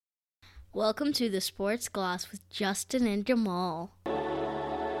Welcome to the Sports Gloss with Justin and Jamal.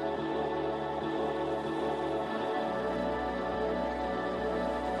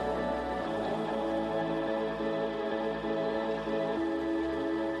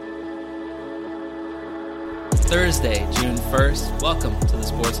 Thursday, June 1st. Welcome to the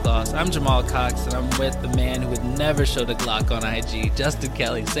Sports Gloss. I'm Jamal Cox, and I'm with the man who would never show the Glock on IG, Justin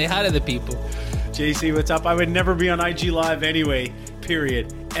Kelly. Say hi to the people. JC, what's up? I would never be on IG Live anyway,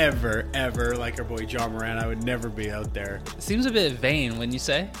 period. Ever. Like our boy John Moran, I would never be out there. Seems a bit vain, wouldn't you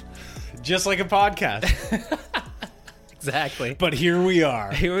say? Just like a podcast. Exactly. But here we are.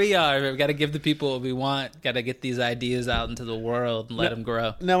 We've got to give the people what we want. Got to get these ideas out into the world and let them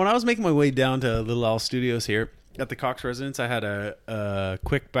grow. Now, when I was making my way down to Little Owl Studios here at the Cox residence, I had a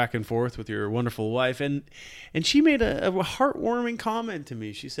quick back and forth with your wonderful wife, and she made a heartwarming comment to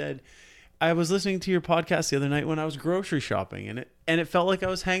me. She said, I was listening to your podcast the other night when I was grocery shopping, and it felt like I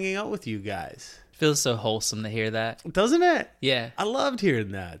was hanging out with you guys. Feels so wholesome to hear that. Doesn't it? Yeah. I loved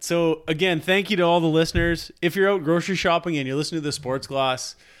hearing that. So, again, thank you to all the listeners. If you're out grocery shopping and you're listening to the Sports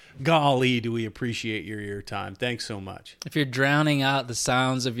Gloss, golly, do we appreciate your ear time. Thanks so much. If you're drowning out the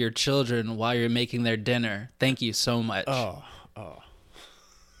sounds of your children while you're making their dinner, thank you so much. Oh.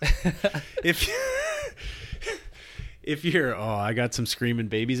 If you're, I got some screaming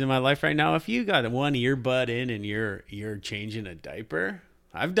babies in my life right now. If you got one earbud in and you're changing a diaper,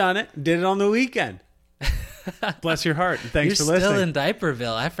 I've done it. Did it on the weekend. Bless your heart. Thanks for listening. You're still in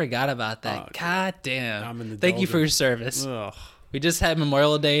Diaperville. I forgot about that. God damn. I'm in the Thank you for your service. Ugh. We just had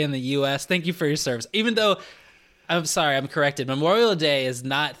Memorial Day in the U.S. Thank you for your service. Even though, I'm sorry, I'm corrected. Memorial Day is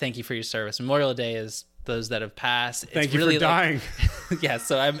not thank you for your service. Memorial Day is those that have passed. Thank you really for dying. Yeah,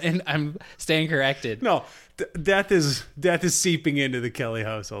 so I'm staying corrected. No, death is seeping into the Kelly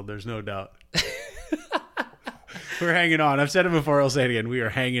household. There's no doubt. We're hanging on. I've said it before. I'll say it again. We are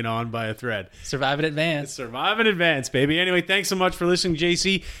hanging on by a thread. Survive in advance. Survive in advance, baby. Anyway, thanks so much for listening,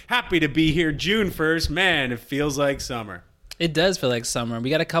 JC. Happy to be here June 1st. Man, it feels like summer. It does feel like summer.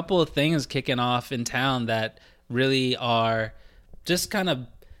 We got a couple of things kicking off in town that really are just kind of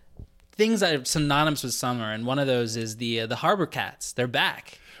things that are synonymous with summer. And one of those is the Harbor Cats. They're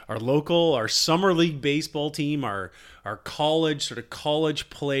back. Our summer league baseball team, our college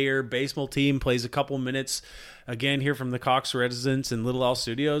player baseball team plays a couple minutes again here from the Cox residence in Little Owl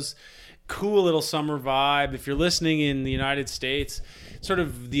Studios. Cool little summer vibe. If you're listening in the United States, sort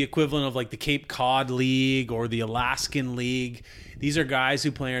of the equivalent of like the Cape Cod League or the Alaskan League. These are guys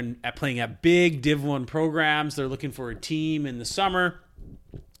who playing at big Div 1 programs. They're looking for a team in the summer.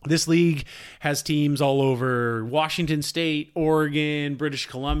 This league has teams all over Washington State, Oregon, British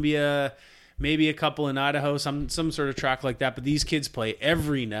Columbia, maybe a couple in Idaho, some sort of track like that. But these kids play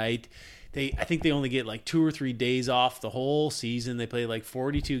every night. I think they only get like 2 or 3 days off the whole season. They play like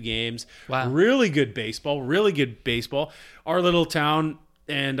 42 games. Wow. Really good baseball. Our little town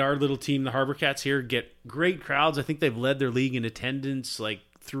and our little team, the Harbor Cats here, get great crowds. I think they've led their league in attendance like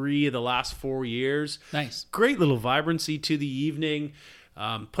 3 of the last 4 years. Nice. Great little vibrancy to the evening.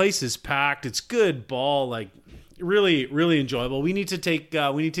 Place is packed. It's good ball. Like really, really enjoyable. We need to take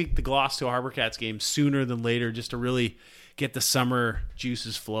the Gloss to a Harbor Cats game sooner than later, just to really get the summer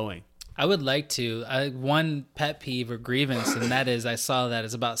juices flowing. I would like to. One pet peeve or grievance, and that is I saw that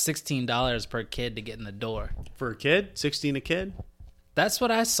it's about $16 per kid to get in the door. For a kid? 16 a kid? That's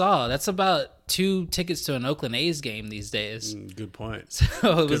what I saw. That's about 2 tickets to an Oakland A's game these days. Good point.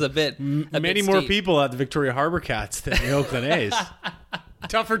 So it was a bit Many more steep. people at the Victoria Harbor Cats than the Oakland A's.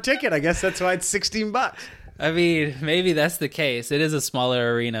 Tougher ticket. I guess that's why it's $16. I mean, maybe that's the case. It is a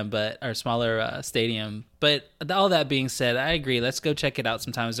smaller arena, smaller stadium. But all that being said, I agree. Let's go check it out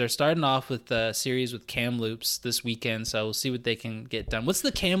sometimes. They're starting off with a series with Kamloops this weekend, so we'll see what they can get done. What's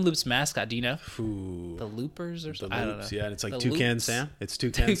the Kamloops mascot? Do you know? Ooh. The Loopers or something? I don't know. Yeah, and it's like Toucan Sam. It's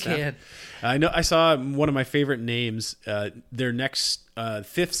Toucan Sam. Toucan. I know. I saw one of my favorite names. Their next 5th,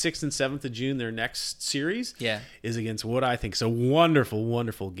 6th, and 7th of June. Their next series, is against what I think is a wonderful,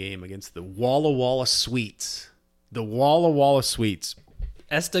 wonderful game against the Walla Walla Sweets. The Walla Walla Sweets.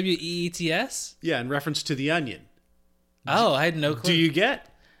 SWEETS? Yeah, in reference to the Onion. Oh, I had no clue. Do you get?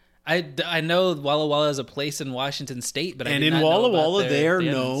 I know Walla Walla is a place in Washington State, but in Walla Walla, they are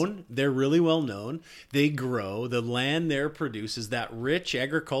known. They're really well known. They grow. The land there produces that rich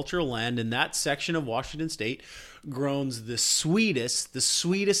agricultural land in that section of Washington State grows the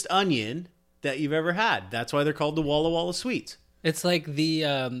sweetest onion that you've ever had. That's why they're called the Walla Walla Sweets. It's like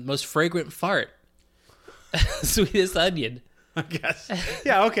the most fragrant fart. Sweetest onion. I guess.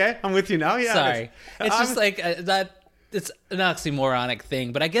 Yeah, okay. I'm with you now. Yeah. Sorry. It's just like that. It's an oxymoronic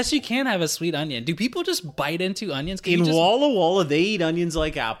thing, but I guess you can have a sweet onion. Do people just bite into onions? In Walla Walla, they eat onions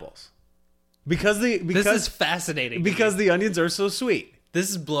like apples. Because This is fascinating. because the onions are so sweet. This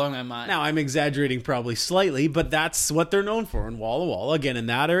is blowing my mind. Now, I'm exaggerating probably slightly, but that's what they're known for in Walla Walla. Again, in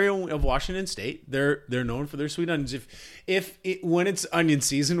that area of Washington State, they're known for their sweet onions. When it's onion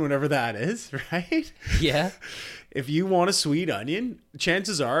season, whenever that is, right? Yeah. If you want a sweet onion,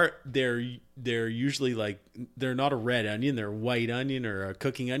 chances are they're usually like, they're not a red onion, they're a white onion or a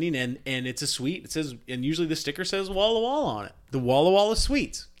cooking onion, and it's a sweet. It says, and usually the sticker says Walla Walla on it. The Walla Walla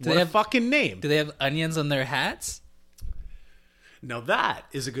Sweets. What a fucking name. Do they have onions on their hats? Now that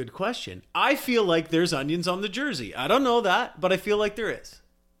is a good question. I feel like there's onions on the jersey. I don't know that, but I feel like there is.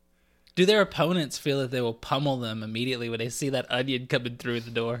 Do their opponents feel that they will pummel them immediately when they see that onion coming through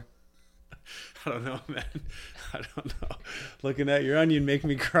the door? I don't know, man. I don't know. Looking at your onion make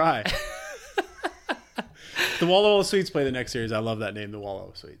me cry. The Walla Walla Sweets play the next series. I love that name, the Walla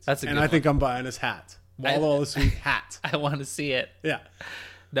Walla Sweets. That's a good And I think one. I'm buying his hat. Walla Walla Sweet hat. I want to see it. Yeah.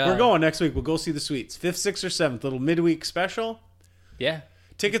 No. We're going next week. We'll go see the Sweets. 5th, 6th, or 7th. Little midweek special. Yeah.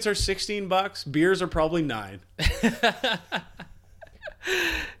 Tickets are $16. Beers are probably $9.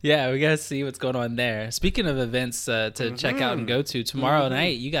 Yeah, we got to see what's going on there. Speaking of events to check out and go to, tomorrow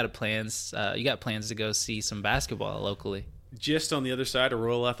night you got plans to go see some basketball locally. Just on the other side of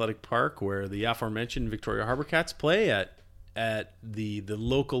Royal Athletic Park, where the aforementioned Victoria Harbor Cats play at the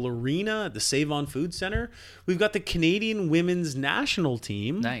local arena at the Save On Food Center, we've got the Canadian women's national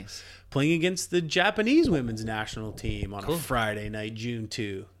team. Nice. Playing against the Japanese women's national team on a Friday night, June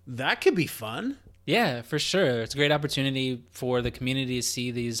 2. That could be fun. Yeah, for sure. It's a great opportunity for the community to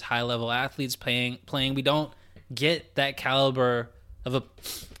see these high-level athletes playing. We don't get that caliber of a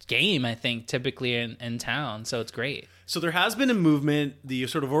game, I think, typically in town, so it's great. So there has been a movement. The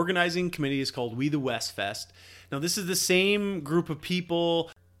sort of organizing committee is called We the West Fest. Now, this is the same group of people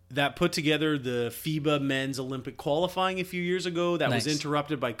that put together the FIBA men's Olympic qualifying a few years ago. That was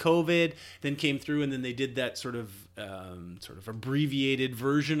interrupted by COVID, then came through, and then they did that sort of abbreviated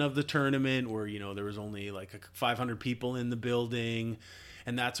version of the tournament where, you know, there was only like 500 people in the building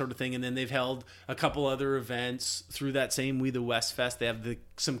and that sort of thing. And then they've held a couple other events through that same We the West Fest. They have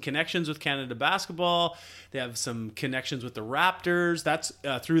some connections with Canada Basketball. They have some connections with the Raptors. That's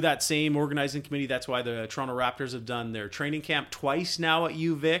through that same organizing committee. That's why the Toronto Raptors have done their training camp twice now at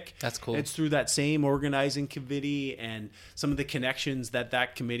UVic. That's cool. It's through that same organizing committee and some of the connections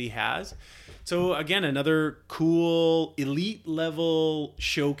that committee has. So again, another cool elite level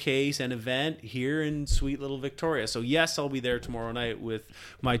showcase and event here in sweet little Victoria. So yes, I'll be there tomorrow night with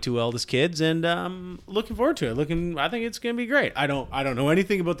my two eldest kids, and looking forward to it. I think it's gonna be great. I don't know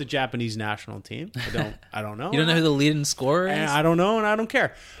anything about the Japanese national team. I don't know. You don't know who the leading scorer is? I don't know, and I don't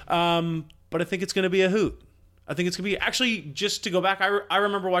care. But I think it's gonna be a hoot. I think it's gonna be, actually, just to go back, I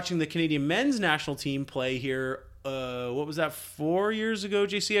remember watching the Canadian men's national team play here. What was that, 4 years ago,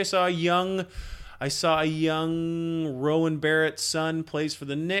 JC? I saw a young Rowan Barrett's son plays for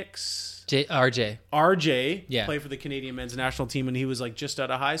the Knicks. RJ Yeah. play for the Canadian men's national team, and he was like just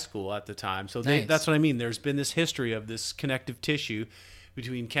out of high school at the time. So Nice. that's what I mean. There's been this history of this connective tissue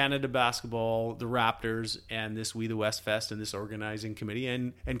between Canada Basketball, the Raptors, and this We the West Fest and this organizing committee,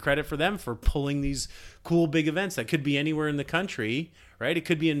 and credit for them for pulling these cool big events that could be anywhere in the country, right? It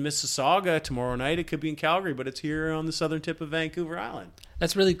could be in Mississauga tomorrow night, it could be in Calgary, but it's here on the southern tip of Vancouver Island.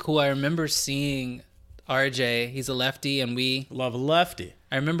 That's really cool. I remember seeing RJ. He's a lefty, and Love a lefty.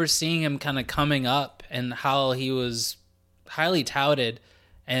 I remember seeing him kind of coming up and how he was highly touted,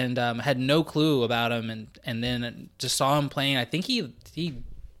 and had no clue about him, and then just saw him playing. I think he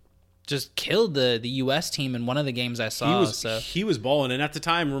just killed the U.S. team in one of the games I saw. He was balling, and at the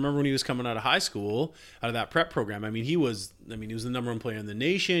time, remember when he was coming out of high school, out of that prep program? He was the number one player in the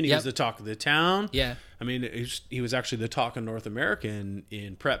nation. He was the talk of the town. Yeah. He was actually the talk of North America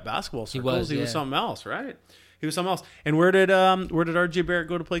in prep basketball circles. He was something else, right? He was something else. And where did RJ Barrett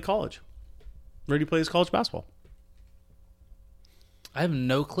go to play college? Where did he play his college basketball? I have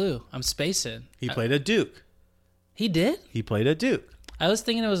no clue. I'm spacing. He played at Duke. He did? He played at Duke. I was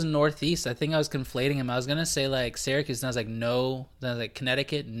thinking it was Northeast. I think I was conflating him. I was going to say like Syracuse, and I was like, no. Then I was like,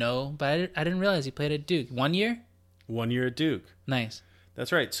 Connecticut, no. But I didn't realize he played at Duke. 1 year? 1 year at Duke. Nice.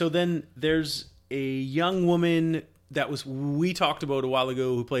 That's right. So then there's a young woman we talked about a while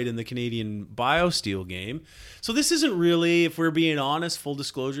ago who played in the Canadian BioSteel game. So this isn't really, if we're being honest, full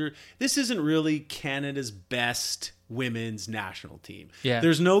disclosure, this isn't really Canada's best women's national team. Yeah.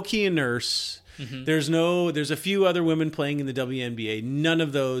 There's no Kia Nurse. Mm-hmm. There's a few other women playing in the WNBA. None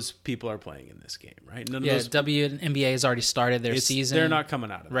of those people are playing in this game, right? None of those. WNBA has already started their season. They're not coming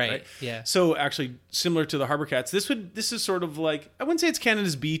out of it, right? Yeah. So actually, similar to the Harbor Cats, this is sort of like, I wouldn't say it's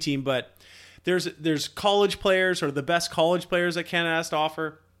Canada's B team, but there's college players, or the best college players that Canada has to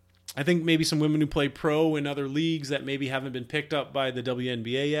offer. I think maybe some women who play pro in other leagues that maybe haven't been picked up by the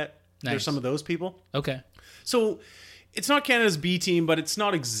WNBA yet. Nice. There's some of those people. Okay. So it's not Canada's B team, but it's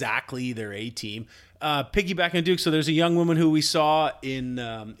not exactly their A team. Piggybacking on Duke, so there's a young woman who we saw in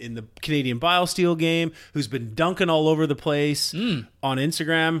the Canadian BioSteel game who's been dunking all over the place on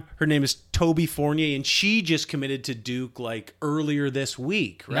Instagram. Her name is Toby Fournier, and she just committed to Duke like earlier this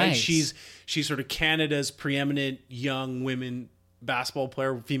week, right? Nice. She's sort of Canada's preeminent young women basketball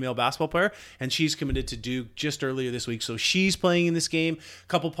player, female basketball player, and she's committed to Duke just earlier this week. So she's playing in this game. A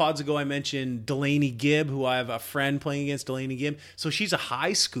couple pods ago, I mentioned Delaney Gibb, who I have a friend playing against, Delaney Gibb. So she's a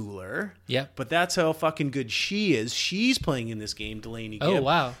high schooler. Yeah. But that's how fucking good she is. She's playing in this game, Delaney Gibb. Oh,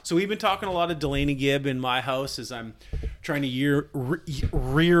 wow. So we've been talking a lot of Delaney Gibb in my house as I'm trying to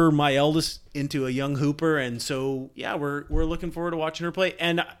rear my eldest into a young hooper. And so, yeah, we're looking forward to watching her play.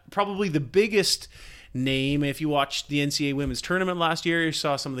 And probably the biggest name, if you watched the NCAA women's tournament last year, you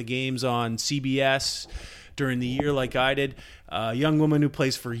saw some of the games on CBS during the year like I did. A young woman who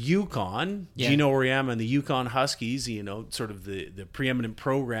plays for UConn, Gino Auriemma and the UConn Huskies, sort of the preeminent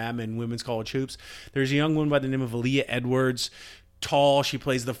program in women's college hoops. There's a young woman by the name of Aaliyah Edwards. Tall, she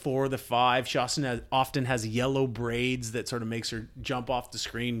plays the 4, the 5. She often has yellow braids that sort of makes her jump off the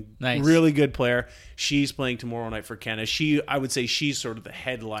screen. Nice. Really good player. She's playing tomorrow night for Canada. I would say she's sort of the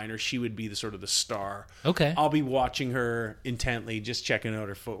headliner. She would be the sort of the star. Okay. I'll be watching her intently, just checking out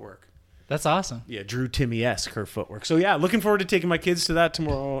her footwork. That's awesome. Yeah, Drew Timmy-esque, her footwork. So yeah, looking forward to taking my kids to that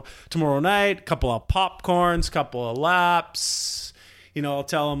tomorrow night. Couple of popcorns, couple of laps. I'll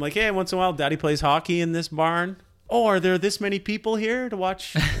tell them like, hey, once in a while, Daddy plays hockey in this barn. Oh, are there this many people here to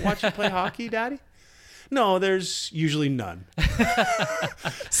watch you play hockey, Daddy? No, there's usually none.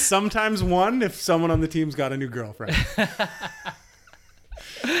 Sometimes one if someone on the team's got a new girlfriend.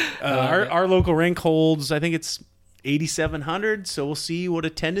 Our local rink holds, I think it's 8,700, so we'll see what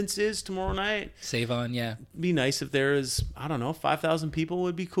attendance is tomorrow night. Save on, yeah. It'd be nice if there is, 5,000 people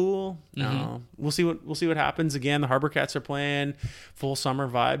would be cool. No, we'll see what happens. Again, the Harbor Cats are playing full summer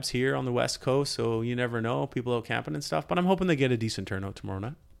vibes here on the West Coast, so you never know, people out camping and stuff. But I'm hoping they get a decent turnout tomorrow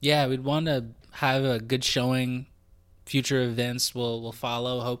night. Yeah, we'd want to have a good showing. Future events will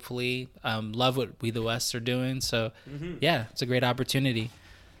follow, hopefully. Love what We the West are doing, so yeah, it's a great opportunity.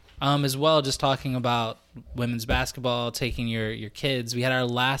 As well, just talking about women's basketball, taking your kids. We had our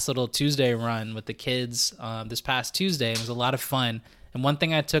last little Tuesday run with the kids this past Tuesday. It was a lot of fun. And one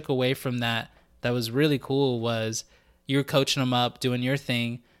thing I took away from that was really cool was you were coaching them up, doing your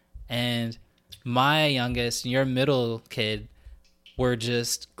thing. And my youngest and your middle kid were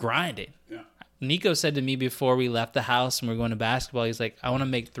just grinding. Yeah. Nico said to me before we left the house and we were going to basketball, he's like, I want to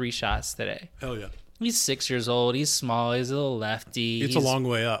make 3 shots today. Hell yeah. He's 6 years old. He's small. He's a little lefty. It's a long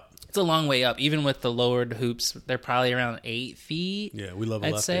way up. It's a long way up. Even with the lowered hoops, they're probably around 8 feet. Yeah, we love a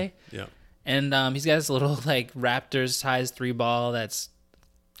I'd lefty. say. Yeah. And he's got this little like Raptors size 3 ball that's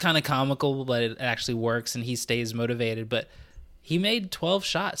kind of comical, but it actually works, and he stays motivated. But he made 12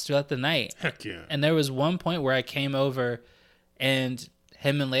 shots throughout the night. Heck yeah. And there was one point where I came over, and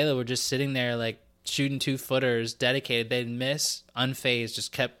him and Layla were just sitting there like shooting 2-footers, dedicated. They'd miss, unfazed,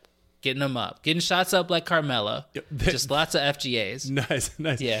 just kept getting them up, getting shots up like Carmelo. Yep. Just lots of FGAs.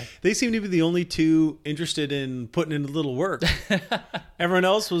 Nice. Yeah. They seem to be the only two interested in putting in a little work. Everyone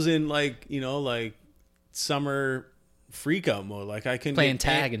else was in like summer freak out mode. Like I couldn't playing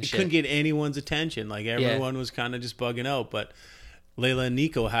tag and shit. Couldn't get anyone's attention. Like everyone was kind of just bugging out. But Layla and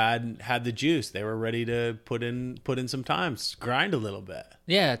Nico had the juice. They were ready to put in some time, grind a little bit.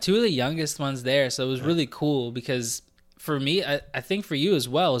 Yeah, 2 of the youngest ones there. So it was really cool because for me, I think for you as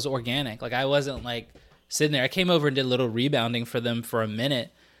well, it was organic. Like I wasn't like sitting there. I came over and did a little rebounding for them for a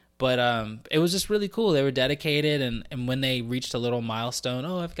minute, but it was just really cool. They were dedicated, and when they reached a little milestone,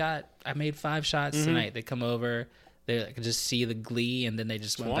 I made 5 shots tonight. They come over, they could just see the glee, and then they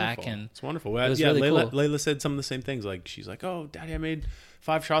just went back, and it's wonderful. It was really cool. Layla said some of the same things. Like she's like, "Oh, Daddy, I made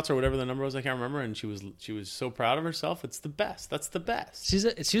 5 shots or whatever the number was. I can't remember." And she was so proud of herself. It's the best. That's the best.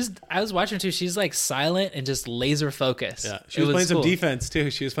 I was watching her too. She's like silent and just laser focused. Yeah, she was playing some defense too.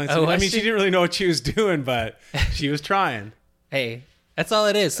 She was playing some. I mean, she didn't really know what she was doing, but she was trying. Hey, that's all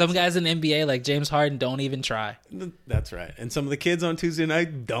it is. Some guys in the NBA like James Harden don't even try. That's right. And some of the kids on Tuesday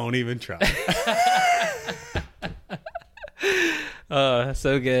night don't even try. Oh,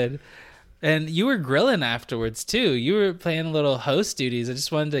 so good. And you were grilling afterwards too. You were playing a little host duties. I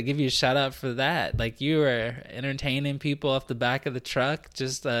just wanted to give you a shout out for that. Like you were entertaining people off the back of the truck,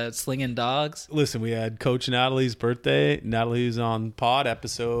 just slinging dogs. Listen, we had Coach Natalie's birthday. Natalie's on pod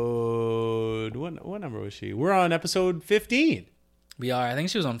episode. What number was she? We're on episode 15. We are. I think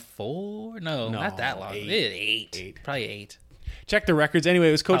she was on 4. No, not that long. 8. 8. Probably 8. check the records. Anyway,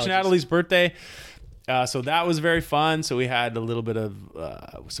 it was Coach Apologies. Natalie's birthday. So that was very fun. So we had a little bit of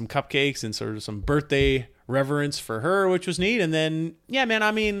some cupcakes and sort of some birthday reverence for her, which was neat. And then, yeah, man,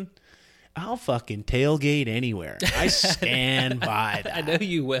 I mean, I'll fucking tailgate anywhere. I stand by that. I know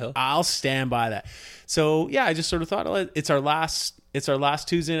you will. I'll stand by that. So yeah, I just sort of thought it's our last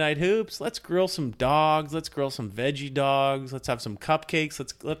Tuesday night hoops. Let's grill some dogs. Let's grill some veggie dogs. Let's have some cupcakes.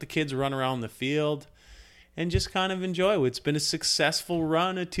 Let's let the kids run around the field and just kind of enjoy. It's been a successful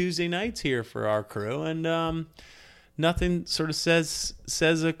run of Tuesday nights here for our crew, and nothing sort of says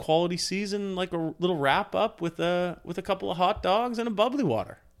a quality season like a little wrap up with a couple of hot dogs and a bubbly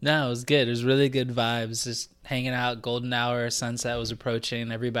water. No, it was good. It was really good vibes. Just hanging out, golden hour, sunset was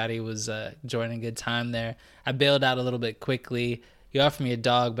approaching. Everybody was enjoying a good time there. I bailed out a little bit quickly. You offered me a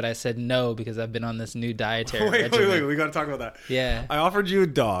dog, but I said no because I've been on this new dietary regimen. Wait. We got to talk about that. Yeah. I offered you a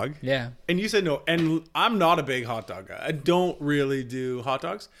dog. Yeah. And you said no. And I'm not a big hot dog guy. I don't really do hot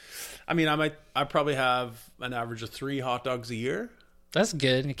dogs. I mean, I probably have an average of 3 hot dogs a year. That's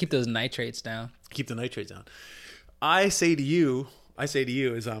good. Keep those nitrates down. Keep the nitrates down. I say to you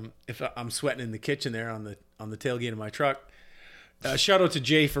is if I'm sweating in the kitchen there on the tailgate of my truck. Shout out to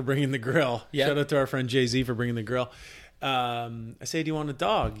Jay for bringing the grill. Yep. Shout out to our friend Jay Z for bringing the grill. I say, do you want a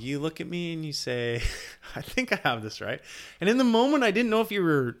dog? You look at me and you say, I think I have this right. And in the moment, I didn't know if you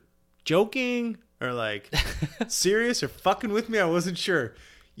were joking or like serious or fucking with me. I wasn't sure.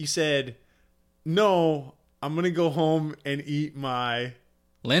 You said, no, I'm going to go home and eat my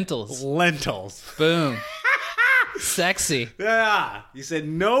Lentils. Boom. Sexy. Yeah. You said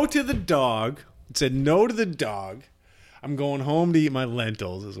no to the dog. You said no to the dog. I'm going home to eat my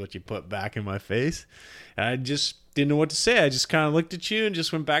lentils is what you put back in my face. And I just didn't know what to say. I just kind of looked at you and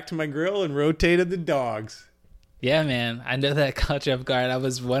just went back to my grill and rotated the dogs. Yeah, man. I know that caught you off guard. I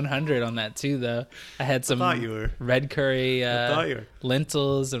was 100 on that too, though. I had some red curry,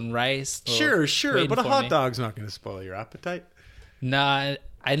 lentils, and rice. Sure. But a hot me. dog's not going to spoil your appetite. Nah,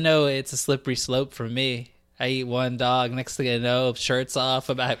 I know it's a slippery slope for me. I eat one dog. Next thing I know, shirts off,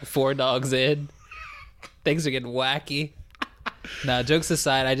 about 4 dogs in. Things are getting wacky. No, jokes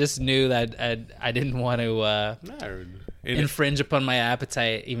aside, I just knew that I didn't want to infringe upon my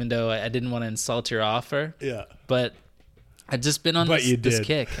appetite, even though I didn't want to insult your offer. Yeah. But I've just been on this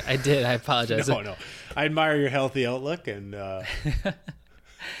kick. I did. I apologize. No. I admire your healthy outlook. And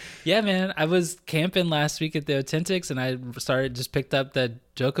yeah, man. I was camping last week at the Authentics, and I picked up the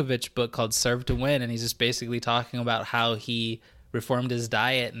Djokovic book called Serve to Win, and he's just basically talking about how he reformed his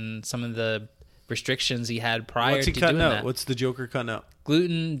diet and some of the restrictions he had prior to doing that. What's the Joker cutting out?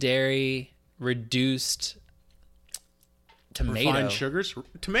 Gluten, dairy, reduced tomato. Refined sugars?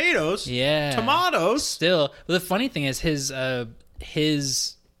 Tomatoes? Yeah. Tomatoes? Still. But the funny thing is his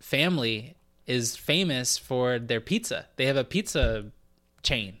family is famous for their pizza. They have a pizza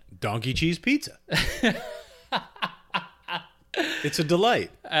chain. Donkey Cheese Pizza. It's a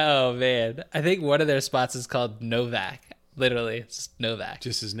delight. Oh, man. I think one of their spots is called Novak. Literally, it's just Novak.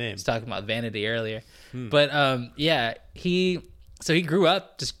 Just his name. I was talking about vanity earlier. But yeah, he grew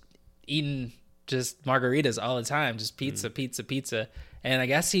up just eating just margaritas all the time, just pizza. And I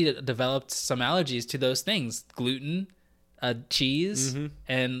guess he developed some allergies to those things: gluten, cheese,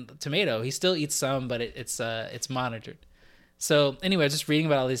 and tomato. He still eats some, but it's monitored. So anyway, I was just reading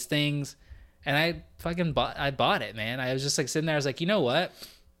about all these things, and I bought it, man. I was just like sitting there. I was like, you know what?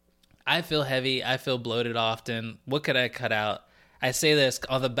 I feel heavy. I feel bloated often. What could I cut out? I say this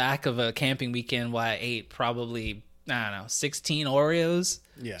on the back of a camping weekend while I ate probably, 16 Oreos.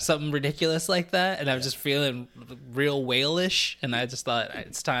 Yeah. Something ridiculous like that. And I was just feeling real whalish. And I just thought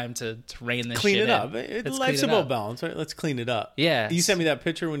it's time to rein this clean shit it up. in. Life's about balance, right? Let's clean it up. Yeah. You sent me that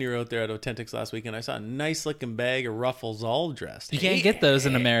picture when you were out there at Authentics last week, and I saw a nice looking bag of Ruffles all dressed. You can't get those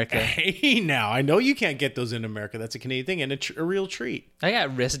in America. Hey, now. I know you can't get those in America. That's a Canadian thing, and a real treat. I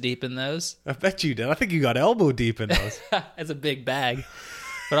got wrist deep in those. I bet you did. I think you got elbow deep in those. It's a big bag.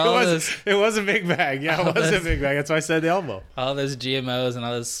 But it was a big bag. Yeah, it was a big bag. That's why I said the elbow. All those GMOs and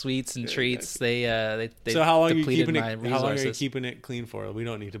all those sweets and treats, they so how long are you depleted keeping my it? resources. How long are you keeping it clean for? We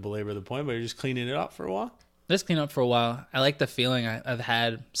don't need to belabor the point, but you're just cleaning it up for a while. Just clean up for a while. I like the feeling I've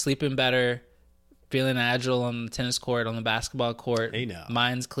had, sleeping better, feeling agile on the tennis court, on the basketball court. Hey, now.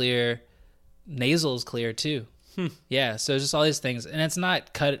 Mind's clear, nasal's clear too. Yeah, so just all these things, and it's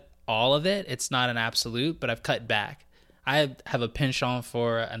not cut all of it. It's not an absolute, but I've cut back. I have a penchant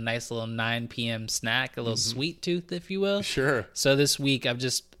for a nice little 9 p.m. snack, a little sweet tooth, if you will. Sure. So this week, I've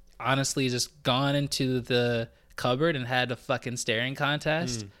just honestly just gone into the cupboard and had a fucking staring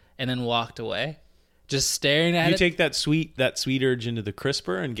contest and then walked away. Just staring at it. You take that sweet urge into the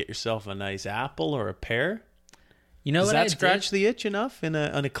crisper and get yourself a nice apple or a pear? You know Does what that I scratch did? the itch enough on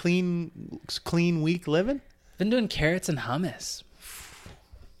a clean week living? Been doing carrots and hummus.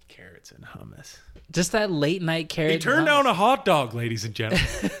 Carrots and hummus. Just that late night carrot. He turned down a hot dog, ladies and gentlemen.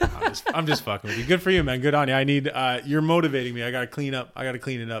 I'm just fucking with you. Good for you, man. Good on you. I need. You're motivating me. I gotta clean up. I gotta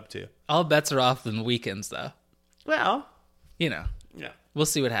clean it up too. All bets are off on the weekends, though. Well, You know, yeah. we'll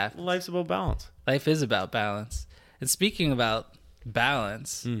see what happens. Life's about balance. Life is about balance. And speaking about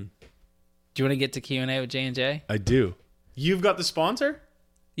balance, do you want to get to Q&A with J&J? I do. You've got the sponsor?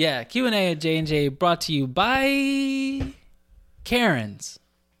 Yeah, Q&A at J&J brought to you by Karens.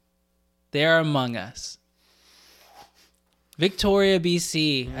 They are among us. Victoria,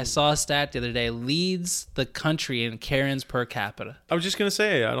 BC, I saw a stat the other day, leads the country in Karens per capita. I was just gonna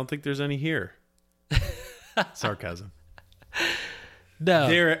say, I don't think there's any here. Sarcasm. No,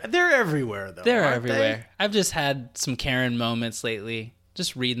 They're everywhere though. they're aren't everywhere. I've just had some Karen moments lately.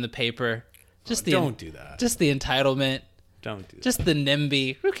 Just reading the paper. Just Don't do that. Just the entitlement. Don't do that. Just the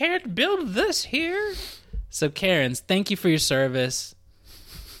NIMBY. Who can't build this here? So Karens, thank you for your service.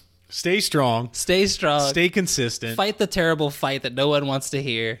 Stay strong. Stay strong. Stay consistent. Fight the terrible fight that no one wants to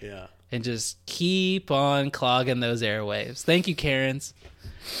hear. Yeah. And just keep on clogging those airwaves. Thank you, Karens.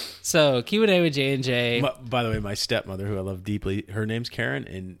 So Q&A with J&J. By the way, my stepmother, who I love deeply, her name's Karen,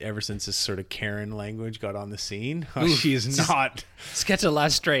 and ever since this sort of Karen language got on the scene, she is not. Sketch a lot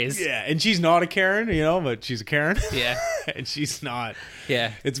of strays. Yeah, and she's not a Karen, but she's a Karen. Yeah. And she's not.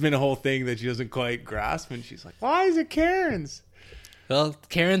 Yeah. It's been a whole thing that she doesn't quite grasp, and she's like, "Why is it Karens?" Well,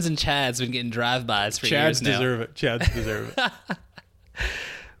 Karens and Chads been getting drive-bys for Chads years now. deserve it. Chads deserve it.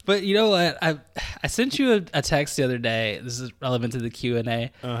 But you know what? I sent you a text the other day. This is relevant to the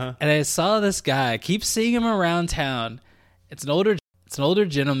Q&A. And I saw this guy. I keep seeing him around town. It's an older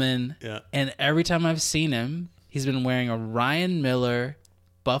gentleman. Yeah. And every time I've seen him, he's been wearing a Ryan Miller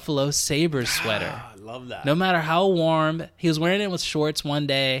Buffalo Sabres sweater. I love that. No matter how warm, he was wearing it with shorts one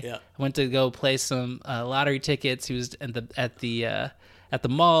day. Yeah. I went to go play some lottery tickets. He was at the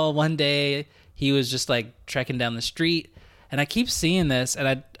mall one day. He was just like trekking down the street, and I keep seeing this.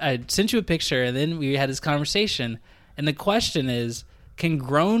 And I sent you a picture, and then we had this conversation. And the question is, can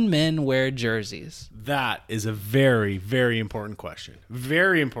grown men wear jerseys? That is a very, very important question.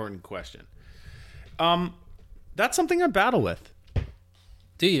 Very important question. That's something I battle with.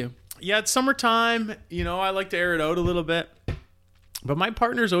 Do you? Yeah, it's summertime. I like to air it out a little bit. But my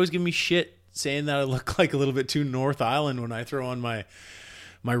partner's always giving me shit saying that I look like a little bit too North Island when I throw on my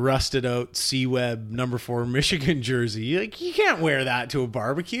rusted out C-Web number 4 Michigan jersey. You can't wear that to a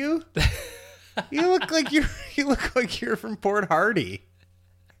barbecue. You look like you're from Port Hardy.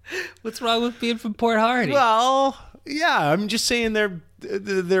 What's wrong with being from Port Hardy? Well, yeah, I'm just saying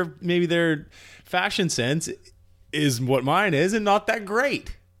maybe their fashion sense is what mine is and not that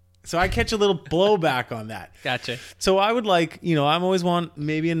great. So I catch a little blowback on that. Gotcha. So I would I'm always want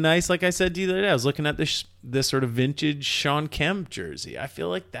maybe a nice, like I said to you the other day, I was looking at this sort of vintage Sean Kemp jersey. I feel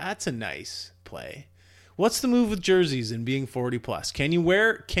like that's a nice play. What's the move with jerseys and being 40 plus? Can you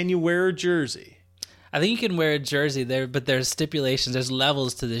wear a jersey? I think you can wear a jersey there, but there's stipulations. There's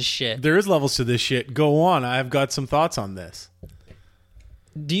levels to this shit. There is levels to this shit. Go on. I've got some thoughts on this.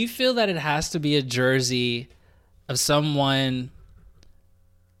 Do you feel that it has to be a jersey of someone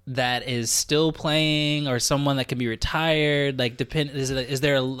that is still playing or someone that can be retired? Like, is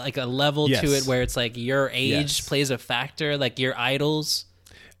there a level Yes. to it where it's like your age Yes. plays a factor, like your idols?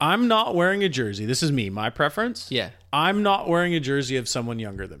 I'm not wearing a jersey. This is me, my preference. Yeah. I'm not wearing a jersey of someone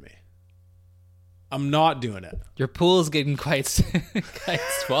younger than me. I'm not doing it. Your pool's getting quite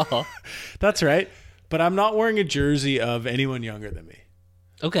small. That's right. But I'm not wearing a jersey of anyone younger than me.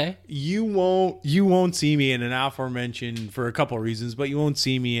 Okay. You won't see me in an aforementioned, for a couple of reasons, but you won't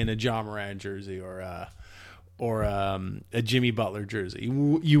see me in a John Moran jersey or a Jimmy Butler jersey.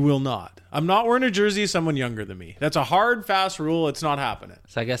 You will not. I'm not wearing a jersey of someone younger than me. That's a hard, fast rule. It's not happening.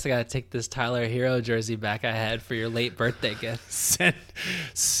 So I guess I got to take this Tyler Hero jersey back I had for your late birthday gift.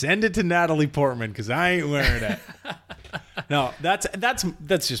 Send it to Natalie Portman because I ain't wearing it. No, that's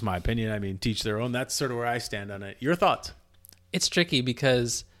just my opinion. I mean, teach their own. That's sort of where I stand on it. Your thoughts? It's tricky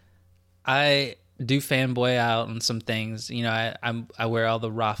because I do fanboy out on some things. I wear all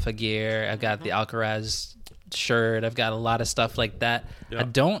the Rafa gear. I've got the Alcaraz shirt. I've got a lot of stuff like that. Yeah. I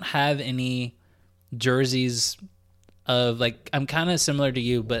don't have any jerseys of I'm kind of similar to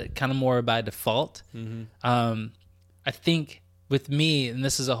you, but kind of more by default. Mm-hmm. I think with me, and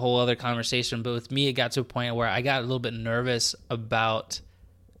this is a whole other conversation, but with me, it got to a point where I got a little bit nervous about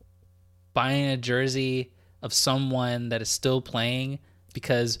buying a jersey of someone that is still playing,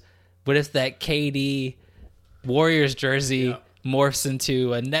 because what if that KD Warriors jersey morphs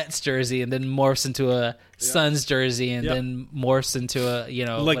into a Nets jersey and then morphs into a Suns jersey and then morphs into a,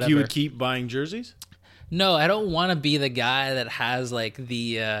 Like whatever. you would keep buying jerseys? No, I don't want to be the guy that has like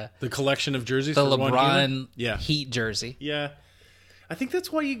the collection of jerseys the for one LeBron human? Heat jersey. Yeah. I think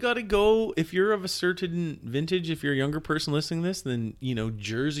that's why you got to go, if you're of a certain vintage, if you're a younger person listening to this, then,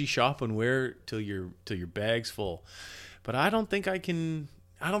 jersey shop and wear till your bag's full. But I don't think I can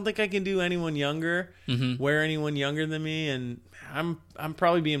do anyone younger, wear anyone younger than me, and I'm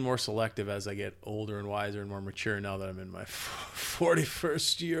probably being more selective as I get older and wiser and more mature now that I'm in my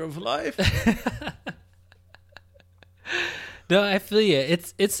 41st year of life. No, I feel you.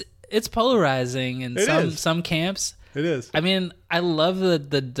 It's polarizing in some camps. It is. I mean, I love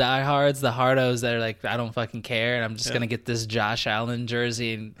the diehards, the hardos that are like, I don't fucking care, and I'm just gonna get this Josh Allen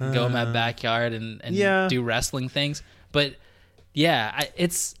jersey and go in my backyard and do wrestling things. But yeah,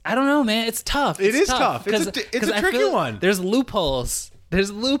 I don't know, man. It's tough. It is tough. It's a tricky one. There's loopholes.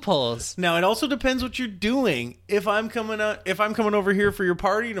 Now it also depends what you're doing. If I'm coming over here for your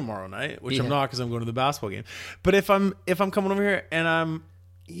party tomorrow night, which I'm not because I'm going to the basketball game. But if I'm coming over here and I'm,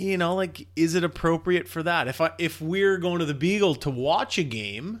 is it appropriate for that? If we're going to the Beagle to watch a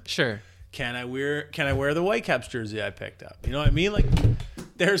game, sure. Can I wear the Whitecaps jersey I picked up? You know what I mean? Like,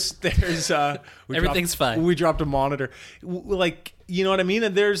 there's everything's fine. We dropped a monitor, like, you know what I mean?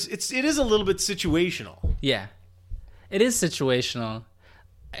 And it is a little bit situational. Yeah, it is situational.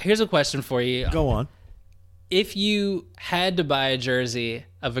 Here's a question for you. Go on. If you had to buy a jersey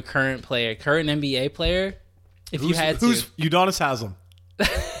of a current NBA player, who's Udonis Haslem.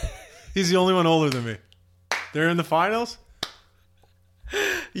 He's the only one older than me. They're in the finals.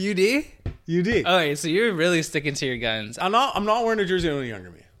 UD? UD. All right, so you're really sticking to your guns. I'm not wearing a jersey of anyone younger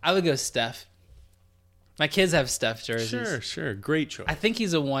than me. I would go Steph. My kids have Steph jerseys. Sure. Great choice. I think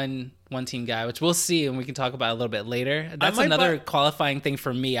he's a one team guy, which we'll see and we can talk about a little bit later. That's another qualifying thing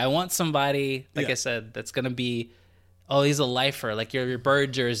for me. I want somebody, like I said, that's going to be, he's a lifer, like your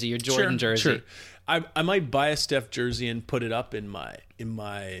Bird jersey, your Jordan jersey. Sure. I might buy a Steph jersey and put it up in my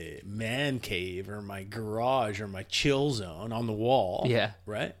man cave or my garage or my chill zone on the wall. Yeah.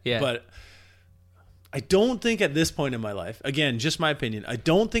 Right? Yeah. But I don't think at this point in my life, again, just my opinion, I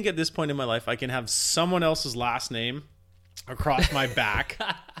don't think at this point in my life I can have someone else's last name across my back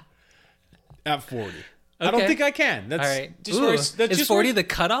at 40. Okay. I don't think I can. That's all right. Just is 40 the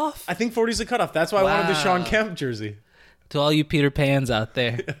cutoff? I think 40 is the cutoff. That's why I wanted the Sean Kemp jersey. To all you Peter Pans out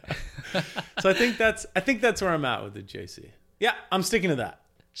there. So I think that's where I'm at with the JC. Yeah, I'm sticking to that.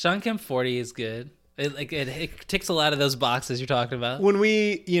 Sean Kemp 40 is good. It ticks a lot of those boxes you're talking about. When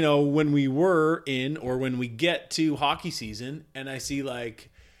we were in, or when we get to hockey season and I see like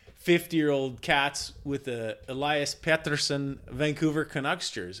 50-year-old cats with a Elias Pettersson Vancouver Canucks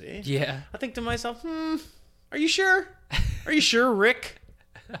jersey. Yeah. I think to myself, are you sure? Are you sure, Rick?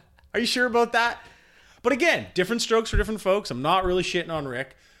 Are you sure about that? But again, different strokes for different folks. I'm not really shitting on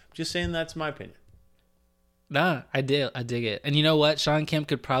Rick. I'm just saying that's my opinion. Nah, I dig it. And you know what? Sean Kemp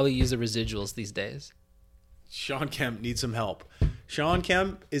could probably use the residuals these days. Sean Kemp needs some help. Sean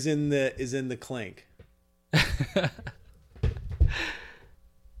Kemp is in the clink.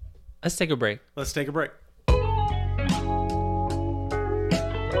 Let's take a break.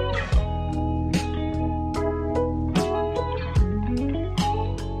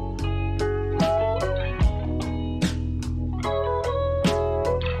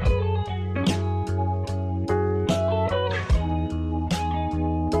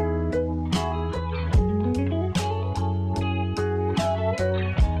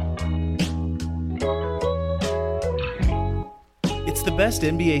 It's the best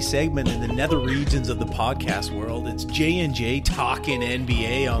NBA segment in the nether regions of the podcast world. It's J&J talking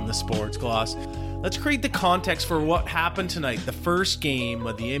NBA on the Sports Gloss. Let's create the context for what happened tonight. The first game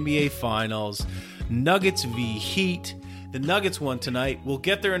of the NBA Finals, Nuggets v Heat. The Nuggets won tonight. We'll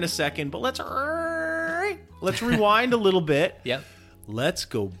get there in a second, but let's rewind a little bit. Yep. Let's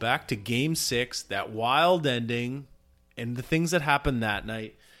go back to Game 6, that wild ending, and the things that happened that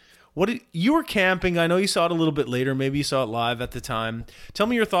night. You were camping. I know you saw it a little bit later. Maybe you saw it live at the time. Tell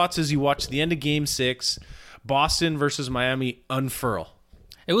me your thoughts as you watched the end of Game 6, Boston versus Miami unfurl.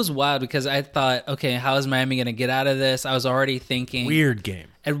 It was wild because I thought, okay, how is Miami going to get out of this? I was already thinking. Weird game.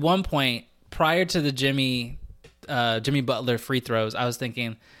 At one point, prior to the Jimmy Butler free throws, I was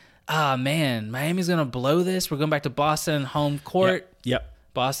thinking, man, Miami's going to blow this. We're going back to Boston, home court. Yep.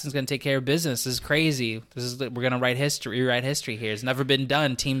 Boston's going to take care of business. This is crazy. We're going to rewrite history here. It's never been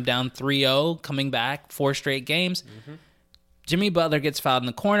done. Team down 3-0, coming back, 4 straight games. Mm-hmm. Jimmy Butler gets fouled in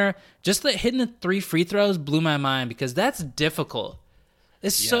the corner. Just hitting the 3 free throws blew my mind because that's difficult.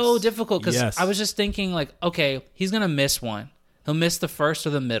 It's so difficult because I was just thinking like, okay, he's going to miss one. He'll miss the first or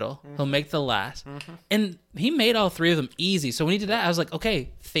the middle. He'll make the last. And he made all 3 of them easy. So when he did that, I was like,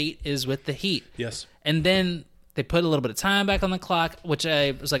 okay, fate is with the Heat. Yes. And then they put a little bit of time back on the clock, which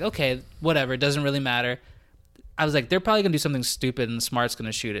I was like, okay, whatever. It doesn't really matter. I was like, they're probably going to do something stupid and Smart's going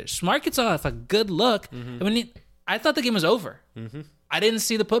to shoot it. Smart gets off a good look. And I thought the game was over. I didn't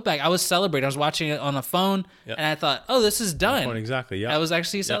see the putback. I was celebrating. I was watching it on a phone, and I thought, oh, this is done. Exactly, yeah. I was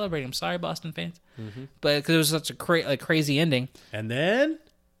actually celebrating. I'm sorry, Boston fans. But because it was such a crazy ending. And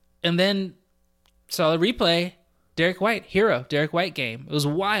then saw the replay. Derek White, hero. Derek White game. It was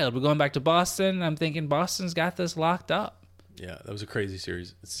wild. We're going back to Boston. I'm thinking Boston's got this locked up. Yeah, that was a crazy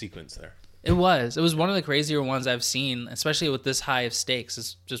sequence there. It was. It was one of the crazier ones I've seen, especially with this high of stakes.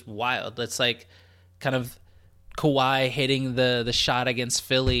 It's just wild. It's like kind of Kawhi hitting the shot against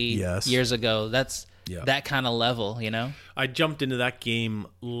Philly years ago. That's that kind of level, you know? I jumped into that game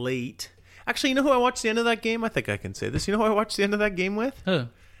late. Actually, you know who I watched the end of that game? I think I can say this. You know who I watched the end of that game with? Who?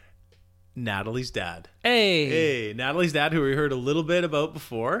 Natalie's dad. Hey, Natalie's dad, who we heard a little bit about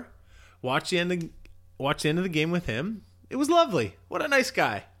before. Watched the end of the game with him. It was lovely. What a nice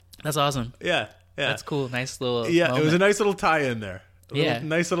guy. That's awesome. Yeah. That's cool. Nice little moment. It was a nice little tie-in there.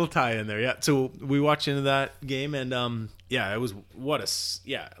 Nice little tie-in there. Yeah. So we watched into that game, and it was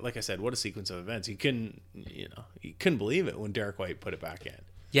like I said, what a sequence of events. You couldn't believe it when Derek White put it back in.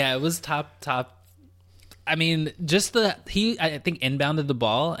 Yeah, it was top. I mean, just I think inbounded the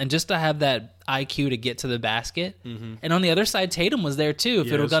ball, and just to have that IQ to get to the basket. And on the other side, Tatum was there too. If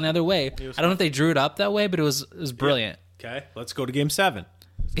it would have gone the other way, I don't know if they drew it up that way, but it was brilliant. Yeah. Okay, let's go to Game 7.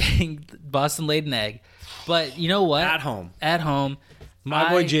 Boston laid an egg, but you know what? At home, my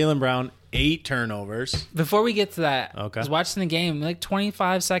boy Jaylen Brown, 8 turnovers. Before we get to that, okay. I was watching the game like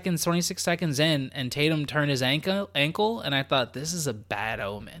 26 seconds in, and Tatum turned his ankle, and I thought, this is a bad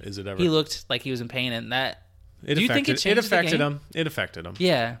omen. Is it ever? He looked like he was in pain, and that. Do you think it changed the game? It affected him.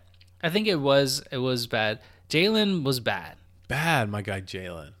 Yeah, I think it was bad. Jaylen was bad. Bad, my guy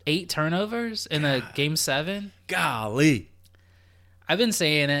Jaylen. 8 turnovers in a Game 7. Golly. I've been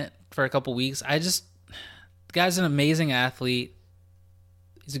saying it for a couple weeks. The guy's an amazing athlete.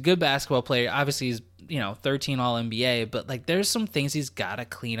 He's a good basketball player. Obviously, he's 13 All NBA, but like there's some things he's got to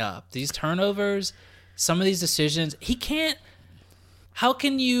clean up. These turnovers, some of these decisions, he can't. How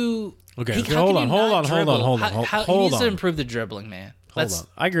can you? Okay, hold on. He needs to improve the dribbling, man. Hold on.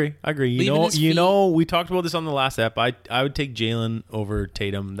 I agree. We talked about this on the last ep. I would take Jaylen over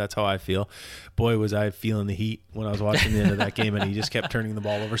Tatum. That's how I feel. Boy, was I feeling the heat when I was watching the end of that game, and he just kept turning the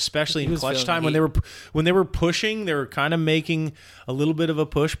ball over, especially in clutch time when they were pushing. They were kind of making a little bit of a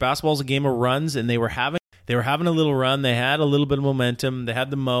push. Basketball's a game of runs, and they were having a little run. They had a little bit of momentum. They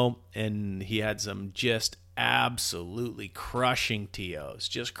had the mo, and he had some just absolutely crushing TOs.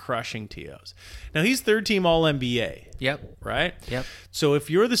 Now, he's third team All-NBA. Yep. Right? Yep. So if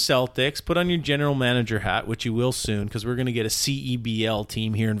you're the Celtics, put on your general manager hat, which you will soon, because we're going to get a CEBL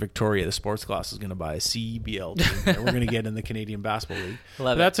team here in Victoria. The sports class is going to buy a CEBL team that we're going to get in the Canadian Basketball League.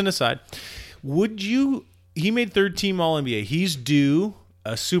 That's an aside. He made third team All-NBA. He's due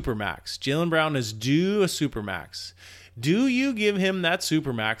a Supermax. Jaylen Brown is due a Supermax. Do you give him that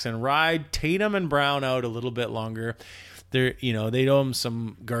Supermax and ride Tatum and Brown out a little bit longer? They owe him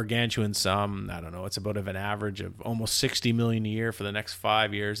some gargantuan sum. I don't know. It's about an average of almost $60 million a year for the next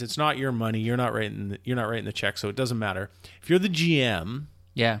 5 years. It's not your money. You're not writing the check, so it doesn't matter. If you're the GM,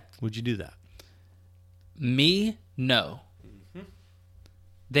 would you do that? Me, no.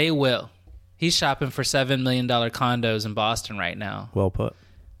 They will. He's shopping for $7 million condos in Boston right now. Well put.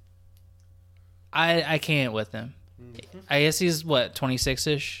 I can't with him. I guess he's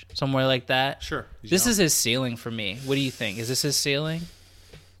 26-ish, somewhere like that. Sure. This is his ceiling for me. What do you think? Is this his ceiling?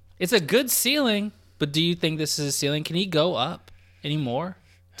 It's a good ceiling, but do you think this is his ceiling? Can he go up anymore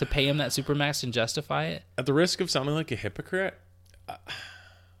to pay him that Supermax and justify it? At the risk of sounding like a hypocrite,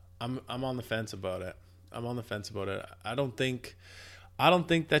 I'm on the fence about it. I don't think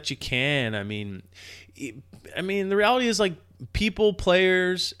that you can. I mean, the reality is, like,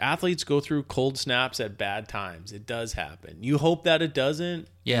 players, athletes go through cold snaps at bad times. It does happen. You hope that it doesn't.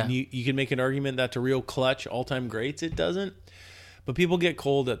 Yeah. And you can make an argument that to real clutch all-time greats, it doesn't. But people get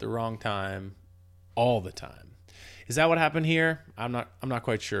cold at the wrong time all the time. Is that what happened here? I'm not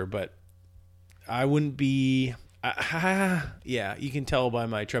quite sure, but I wouldn't be. Yeah, you can tell by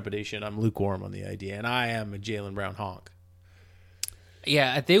my trepidation. I'm lukewarm on the idea, and I am a Jaylen Brown honk.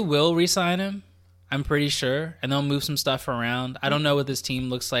 Yeah, they will re-sign him, I'm pretty sure, and they'll move some stuff around. I don't know what this team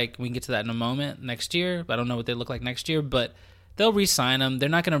looks like. We can get to that in a moment next year, but I don't know what they look like next year, but they'll re-sign him. They're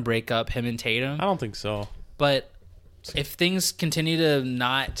not going to break up him and Tatum. I don't think so. But if things continue to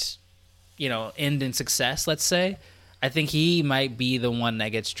not, end in success, let's say, I think he might be the one that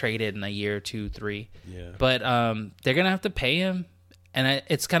gets traded in a year, 2, 3. Yeah. But they're gonna have to pay him, and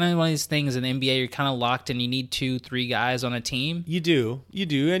it's kind of one of these things in the NBA. You're kind of locked, and you need 2, 3 guys on a team. You do,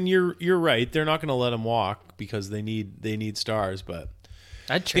 and you're right. They're not going to let him walk because they need stars. But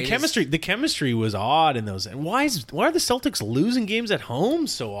the chemistry was odd in those. And why are the Celtics losing games at home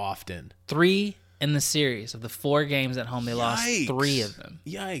so often? 3 in the series of the 4 games at home, they lost 3 of them.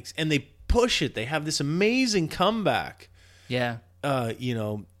 Yikes! And they push it. They have this amazing comeback. Yeah.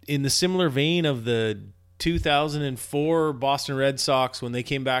 In the similar vein of the 2004 Boston Red Sox when they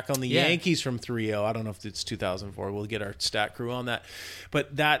came back on the Yankees from 3-0. I don't know if it's 2004. We'll get our stat crew on that.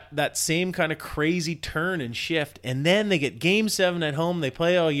 But that same kind of crazy turn and shift. And then they get Game 7 at home. They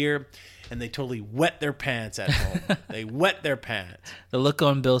play all year, and they totally wet their pants at home. They wet their pants. The look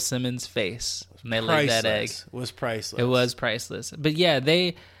on Bill Simmons' face when they laid that egg was priceless. It was priceless. But yeah,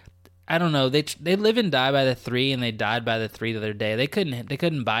 I don't know. They live and die by the 3, and they died by the 3 the other day. They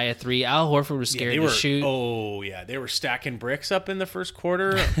couldn't buy a 3. Al Horford was scared to shoot. Oh yeah, they were stacking bricks up in the first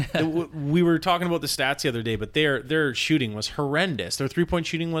quarter. We were talking about the stats the other day, but their shooting was horrendous. Their 3-point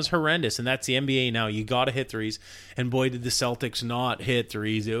shooting was horrendous, and that's the NBA now. You got to hit threes, and boy, did the Celtics not hit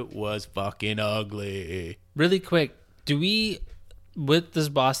threes. It was fucking ugly. Really quick, with this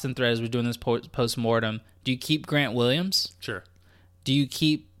Boston thread, as we're doing this post-mortem, do you keep Grant Williams? Sure. Do you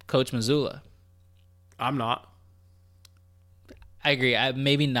keep Coach Mazzulla? I'm not. I agree.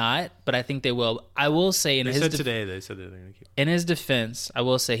 Maybe not, but I think they will. I will say they said they're going to keep. In his defense, I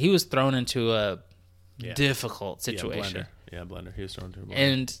will say he was thrown into a difficult situation. Blender. He was thrown into a blender.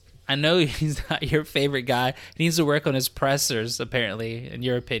 And I know he's not your favorite guy. He needs to work on his pressers, apparently, in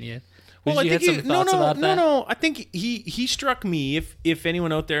your opinion. Well, I think No. I think he struck me. If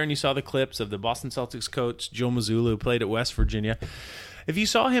anyone out there and you saw the clips of the Boston Celtics coach Joe Mazzulla, who played at West Virginia, if you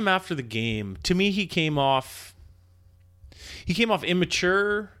saw him after the game, to me he came off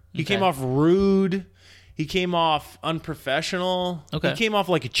immature. He came off rude. He came off unprofessional. Okay. He came off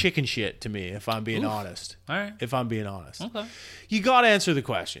like a chicken shit to me, if I'm being honest. All right. If I'm being honest. Okay. You got to answer the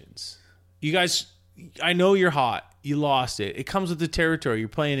questions. You guys, I know you're hot. You lost it. It comes with the territory. You're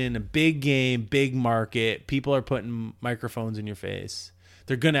playing in a big game, big market. People are putting microphones in your face.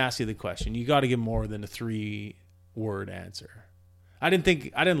 They're going to ask you the question. You got to give more than a 3-word answer. I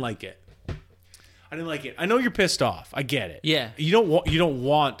didn't like it. I know you're pissed off. I get it. Yeah. You don't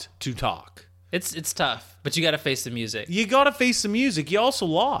want to talk. It's tough, but you got to face the music. You got to face the music. You also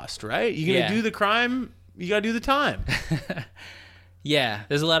lost, right? You're going to do the crime. You got to do the time. Yeah,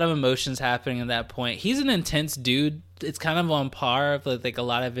 there's a lot of emotions happening at that point. He's an intense dude. It's kind of on par with like a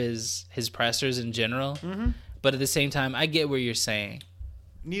lot of his pressers in general. Mm-hmm. But at the same time, I get what you're saying.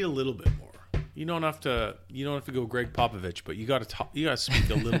 Need a little bit more. You don't have to go Greg Popovich, but you got to speak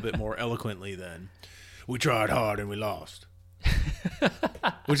a little bit more eloquently than we tried hard and we lost.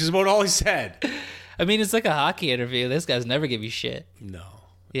 Which is about all he said. I mean, it's like a hockey interview. This guy's never give you shit. No.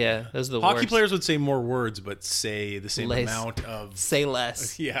 Yeah, those are the hockey worst. players would say more words, but say the same amount of... Say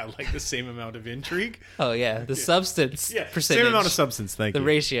less. Yeah, like the same amount of intrigue. Oh, yeah. The substance percentage. Same amount of substance, thank you. The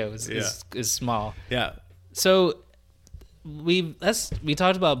ratio is small. Yeah. So... We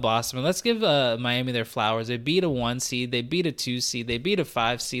talked about Boston, but let's give Miami their flowers. They beat a 1 seed, they beat a 2 seed, they beat a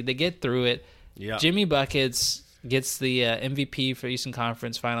 5 seed. They get through it. Yeah. Jimmy Buckets gets the MVP for Eastern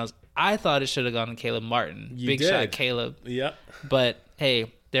Conference Finals. I thought it should have gone to Caleb Martin. Big shot, Caleb. Yeah. But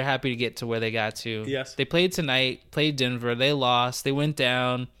hey, they're happy to get to where they got to. Yes. They played tonight, played Denver. They lost. They went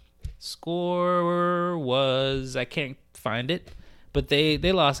down. Score was, I can't find it, but they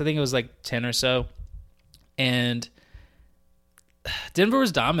lost. I think it was like 10 or so. And Denver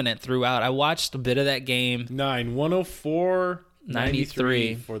was dominant throughout. I watched a bit of that game.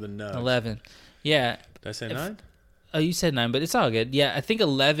 104-93 for the Nugs. 11. Yeah. Did I say 9? Oh, you said 9, but it's all good. Yeah, I think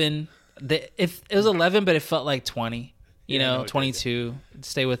 11. If it was 11, but it felt like 20. 22.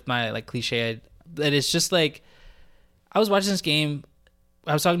 Stay with my like cliche. But it's just like I was watching this game.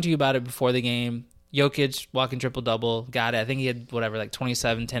 I was talking to you about it before the game. Jokic walking triple-double, got it. I think he had, like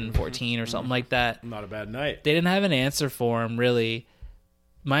 27, 10, and 14 or something like that. Not a bad night. They didn't have an answer for him, really.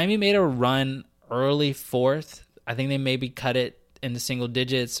 Miami made a run early fourth. I think they maybe cut it into single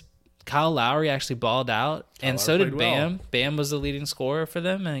digits. Kyle Lowry actually balled out, and so did Bam. Well. Bam was the leading scorer for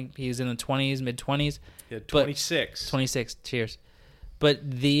them. I think he was in the 20s, mid-20s. Yeah, 26. 26, cheers.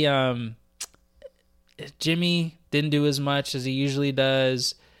 But the Jimmy didn't do as much as he usually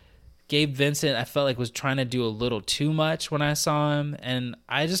does. Gabe Vincent, I felt like was trying to do a little too much when I saw him, and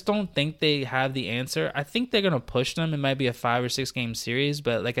I just don't think they have the answer. I think they're going to push them. It might be a 5 or 6 game series,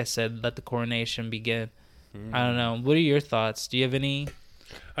 but like I said, let the coronation begin. I don't know. What are your thoughts? Do you have any?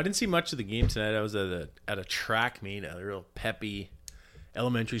 I didn't see much of the game tonight. I was at a track meet, a real peppy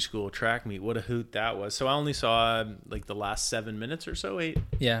elementary school track meet. What a hoot that was. So I only saw like the last 7 minutes or so,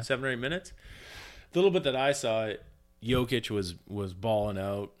 7 or 8 minutes. The little bit that I saw, Jokic was balling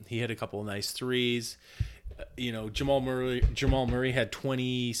out. He had a couple of nice threes. Jamal Murray had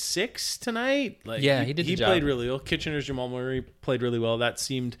 26 tonight. Like, yeah, he did. He played really well. Kitchener's Jamal Murray played really well. That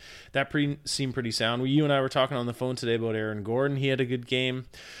seemed pretty sound. You and I were talking on the phone today about Aaron Gordon. He had a good game.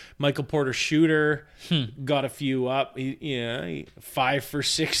 Michael Porter Shooter got a few up. He 5 for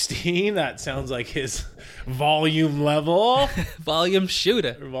 16. That sounds like his volume level. Volume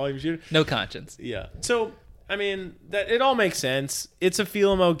shooter. No conscience. Yeah. So I mean, that it all makes sense. It's a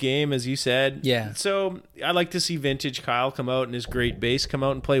feel 'em out game, as you said. Yeah. So I like to see vintage Kyle come out and his great base come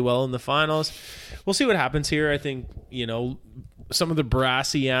out and play well in the finals. We'll see what happens here. I think, some of the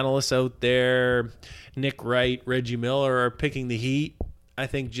brassy analysts out there, Nick Wright, Reggie Miller, are picking the Heat, I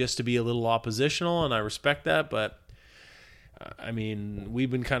think, just to be a little oppositional, and I respect that. But, I mean,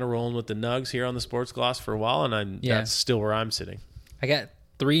 we've been kind of rolling with the Nugs here on the Sports Gloss for a while, and that's still where I'm sitting. I got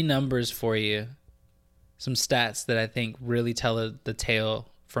 3 numbers for you. Some stats that I think really tell the tale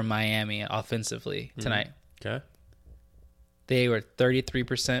for Miami offensively tonight. Okay. They were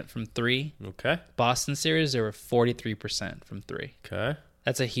 33% from 3. Okay. Boston series, they were 43% from 3. Okay.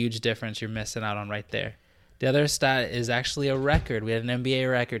 That's a huge difference you're missing out on right there. The other stat is actually a record. We had an NBA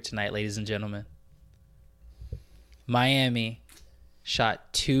record tonight, ladies and gentlemen. Miami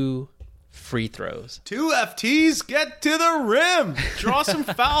shot 2 free throws. 2 FTs, get to the rim, draw some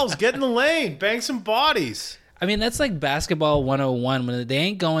fouls, get in the lane, bang some bodies. I mean, that's like basketball 101. When they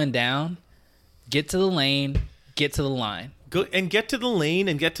ain't going down, get to the lane, get to the line. Go and get to the lane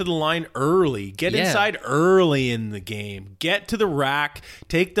and get to the line early. Get inside early in the game. Get to the rack,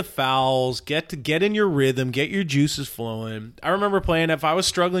 take the fouls, get in your rhythm, get your juices flowing. I remember playing, if I was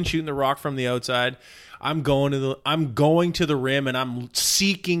struggling shooting the rock from the outside, I'm going to the rim and I'm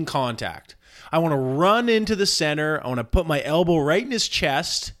seeking contact. I want to run into the center. I want to put my elbow right in his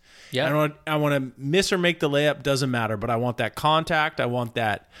chest. Yeah. I want to miss or make the layup. Doesn't matter, but I want that contact. I want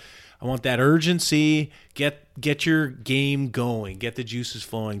that urgency. Get your game going. Get the juices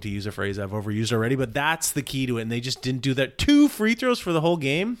flowing, to use a phrase I've overused already, but that's the key to it. And they just didn't do that. 2 free throws for the whole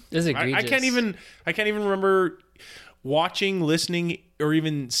game. This is egregious. I can't even remember watching, listening, or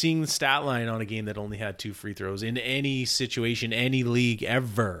even seeing the stat line on a game that only had 2 free throws in any situation, any league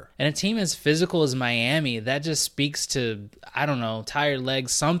ever. And a team as physical as Miami, that just speaks to, I don't know, tired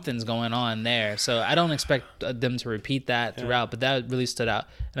legs. Something's going on there. So I don't expect them to repeat that throughout, but that really stood out.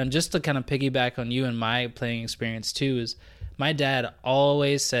 And just to kind of piggyback on you and my playing experience too, is my dad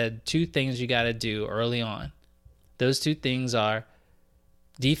always said 2 things you got to do early on. Those 2 things are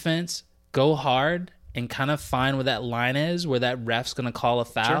defense, go hard, and kind of find where that line is, where that ref's going to call a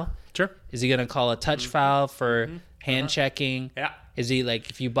foul. Sure. Is he going to call a touch foul for hand checking? Yeah. Is he like,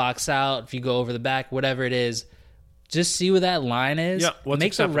 if you box out, if you go over the back, whatever it is, just see where that line is. Yeah, what's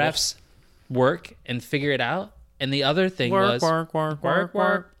make acceptable. the refs work and figure it out. And the other thing Work.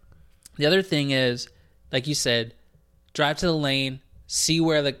 The other thing is, like you said, drive to the lane, see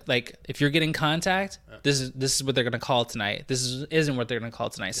where if you're getting contact, this is what they're going to call tonight. This isn't what they're going to call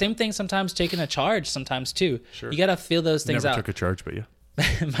tonight. Same thing sometimes taking a charge sometimes too. Sure. You got to feel those things Never out. took a charge, but yeah.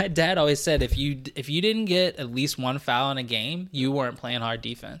 My dad always said if you didn't get at least 1 foul in a game, you weren't playing hard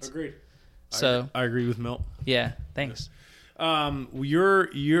defense. Agreed. So I agree with Milt. yeah, thanks.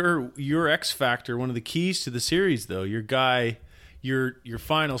 Your X factor, one of the keys to the series, though, your guy, your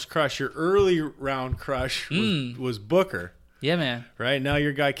finals crush, your early round crush was Booker. Yeah, man. Right now,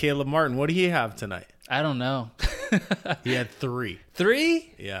 your guy Caleb Martin. What do he have tonight? I don't know. He had 3.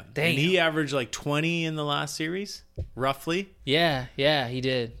 3? Yeah, Damn. and he averaged like 20 in the last series, roughly. Yeah, he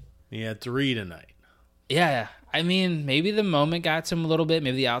did. He had 3 tonight. Yeah, I mean, maybe the moment got to him a little bit.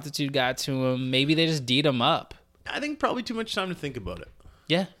 Maybe the altitude got to him. Maybe they just D'd him up. I think probably too much time to think about it.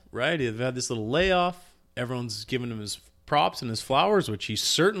 Yeah. Right? They've had this little layoff. Everyone's giving him his props and his flowers, which he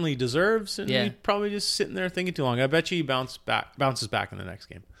certainly deserves. And he's probably just sitting there thinking too long. I bet you he bounces back in the next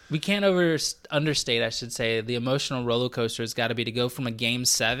game. We can't understate, I should say, the emotional roller coaster has got to be to go from a game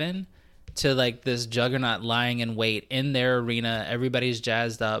 7 to like this juggernaut lying in wait in their arena. Everybody's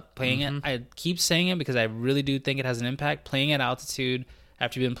jazzed up playing it. I keep saying it because I really do think it has an impact. Playing at altitude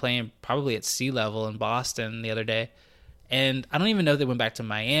after you've been playing probably at sea level in Boston the other day. And I don't even know if they went back to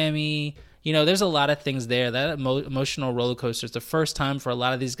Miami. There's a lot of things there. That emotional roller coaster is the first time for a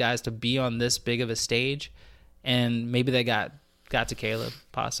lot of these guys to be on this big of a stage. And maybe they got got to Caleb,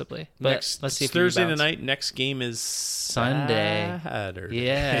 possibly. But let's see if Thursday night. Next game is Sunday. Saturday.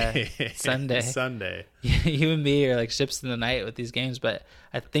 Yeah, Sunday. Sunday. You and me are like ships in the night with these games, but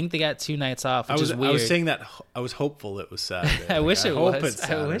I think they got 2 nights off, which is weird. I was saying that I was hopeful it was Saturday. I wish it hope was. it's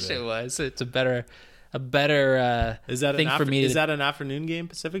I wish Saturday. it was. It's a better thing for me. Is that an afternoon game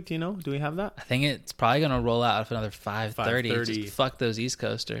Pacific? Do you know? Do we have that? I think it's probably going to roll out for another 5:30. 5:30. Just fuck those East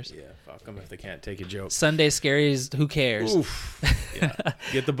Coasters. Yeah, fuck them if they can't take a joke. Sunday scaries, who cares? Oof. Yeah.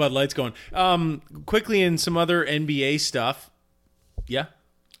 Get the Bud Lights going. Quickly in some other NBA stuff. Yeah.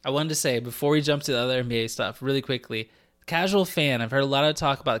 I wanted to say, before we jump to the other NBA stuff, really quickly, casual fan. I've heard a lot of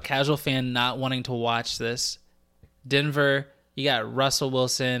talk about casual fan not wanting to watch this. Denver, you got Russell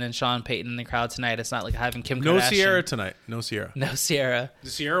Wilson and Sean Payton in the crowd tonight. It's not like having Kim Kardashian. No Sierra tonight. No Sierra. No Sierra.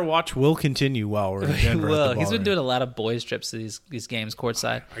 The Sierra watch will continue while we're in Denver. Will. He's been doing a lot of boys trips to these games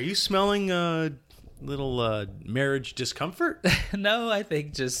courtside. Are you smelling little marriage discomfort? No, I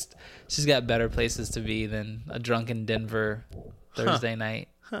think just she's got better places to be than a drunken Denver Thursday night.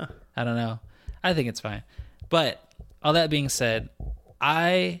 I don't know. I think it's fine. But all that being said,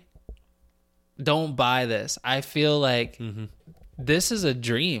 I don't buy this. I feel like this is a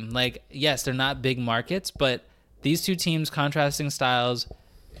dream. Like, yes, they're not big markets, but these two teams, contrasting styles.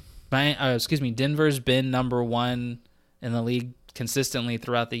 Denver's been number 1 in the league consistently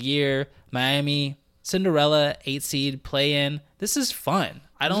throughout the year. Miami, Cinderella, 8 seed, play in. This is fun.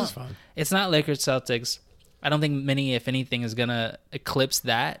 This is fun. It's not Lakers Celtics. I don't think many, if anything, is going to eclipse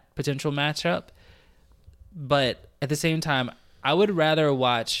that potential matchup. But at the same time, I would rather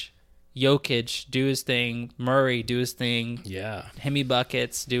watch Jokic do his thing, Murray do his thing, Hemi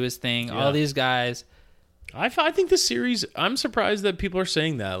Buckets do his thing, all these guys. I think this series, I'm surprised that people are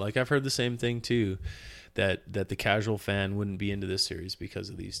saying that. Like, I've heard the same thing too, that the casual fan wouldn't be into this series because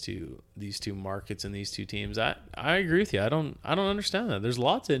of these two markets and these two teams. I agree with you. I don't understand that. There's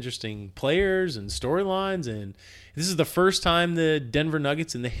lots of interesting players and storylines, and this is the first time the Denver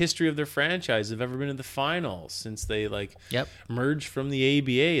Nuggets in the history of their franchise have ever been in the finals since they merged from the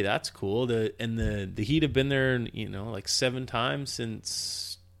ABA. That's cool. The Heat have been there, 7 times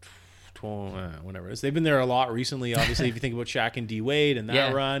since whatever it is. They've been there a lot recently, obviously, if you think about Shaq and D Wade and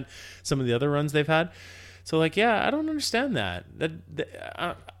that run, some of the other runs they've had. So, I don't understand that.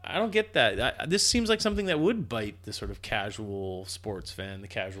 I don't get that. This seems like something that would bite the sort of casual sports fan, the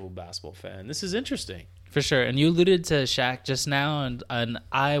casual basketball fan. This is interesting. For sure. And you alluded to Shaq just now, and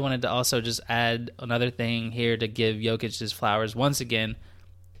I wanted to also just add another thing here to give Jokic his flowers once again.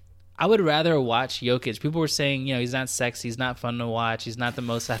 I would rather watch Jokic. People were saying, he's not sexy, he's not fun to watch, he's not the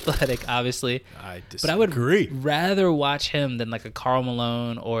most athletic, obviously. I disagree. But I would rather watch him than like a Karl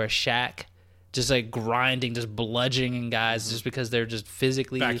Malone or a Shaq, just like grinding, just bludgeoning guys just because they're just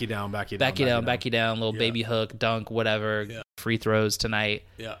physically back you down, little baby hook, dunk, whatever, free throws tonight.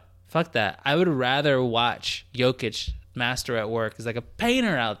 Yeah. Fuck that. I would rather watch Jokic master at work. He's like a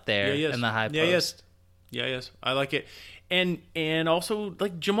painter out there in the high post. Yes. I like it. And also,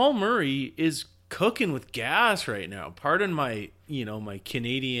 like, Jamal Murray is cooking with gas right now. Pardon my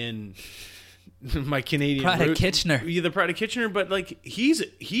Canadian Pride of Kitchener. Yeah, the Pride of Kitchener, but like he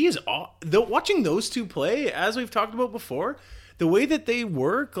is watching those two play, as we've talked about before, the way that they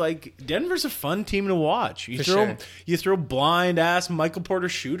work, like, Denver's a fun team to watch. You throw blind ass Michael Porter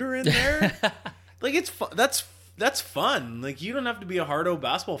Shooter in there. Like, it's that's fun. Like, you don't have to be a hardo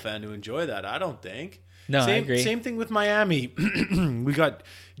basketball fan to enjoy that, I don't think. No, I agree. Same thing with Miami. We got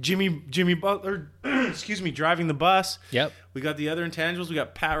Jimmy Butler, driving the bus. Yep. We got the other intangibles. We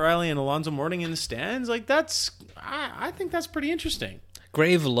got Pat Riley and Alonzo Mourning in the stands. Like, I think that's pretty interesting.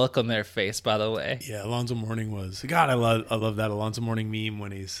 Grave look on their face, by the way. Yeah, Alonzo Mourning was. God, I love that Alonzo Mourning meme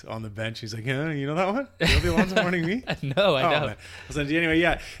when he's on the bench. He's like, yeah, you know that one? You know the Alonzo Mourning meme? No, I don't. Man. I'll send you anyway.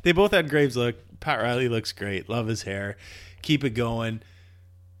 Yeah, they both had Graves look. Pat Riley looks great. Love his hair. Keep it going.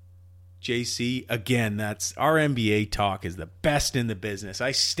 JC, again, that's our NBA talk is the best in the business.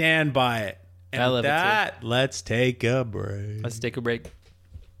 I stand by it. And I love with it that, let's take a break. Let's take a break.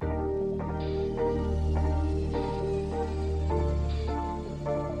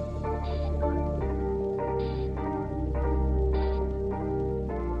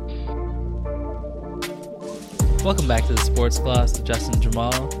 Welcome back to the Sports Gloss with Justin and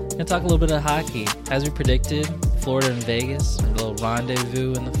Jamal. We're going to talk a little bit of hockey. As we predicted, Florida and Vegas, a little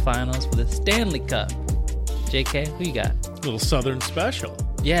rendezvous in the finals for the Stanley Cup. JK, who you got? A little Southern special.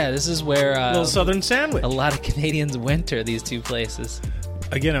 Yeah, this is where a little Southern sandwich. A lot of Canadians winter these two places.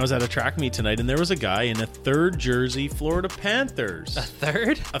 Again, I was at a track meet tonight, and there was a guy in a 3rd jersey, Florida Panthers. A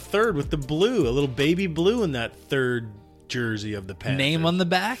 3rd? A 3rd with the blue, a little baby blue in that 3rd jersey of the Panthers. Name on the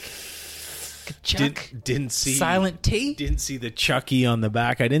back? Kachuk. Didn't see Silent T. Didn't see the Chucky on the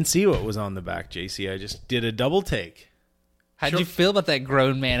back. I didn't see what was on the back, JC. I just did a double take. How'd you feel about that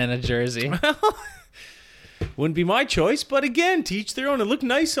grown man in a jersey? Wouldn't be my choice, but again, teach their own. It looked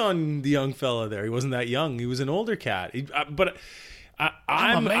nice on the young fella there. He wasn't that young. He was an older cat.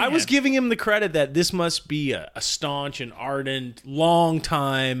 I was giving him the credit that this must be a staunch and ardent, long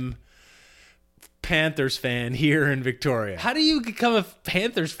time Panthers fan here in Victoria. How do you become a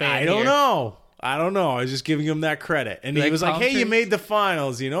Panthers fan? I don't know. I was just giving him that credit. And he was like, hey, you made the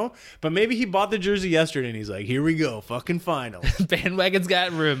finals, But maybe he bought the jersey yesterday and he's like, here we go, fucking finals. Bandwagon's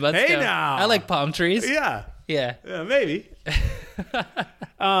got room. Let's go. Now. I like palm trees. Yeah, maybe.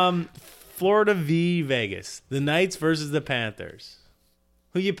 Florida v. Vegas. The Knights versus the Panthers.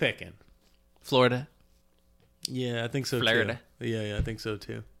 Who you picking? Florida. Yeah, I think so Florida. too. Yeah, I think so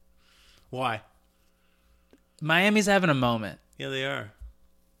too. Why? Miami's having a moment. Yeah, they are.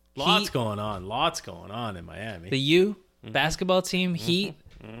 Lots going on in Miami. The U basketball team, Heat,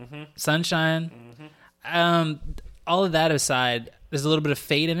 Sunshine. All of that aside, there's a little bit of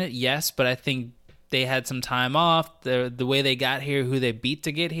fate in it, yes, but I think they had some time off. The way they got here, who they beat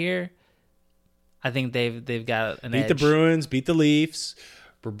to get here, I think they've got an edge. Beat the Bruins, beat the Leafs.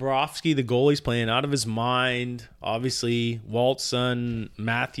 Bobrovsky, the goalie's playing out of his mind. Obviously, Walt's son,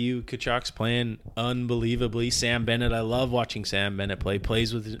 Matthew Tkachuk's playing unbelievably. Sam Bennett, I love watching Sam Bennett play.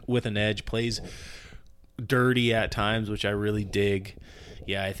 Plays with an edge, plays dirty at times, which I really dig.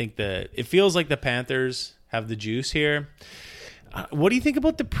 Yeah, I think it feels like the Panthers have the juice here. What do you think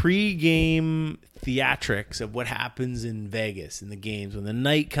about the pre-game theatrics of what happens in Vegas in the games when the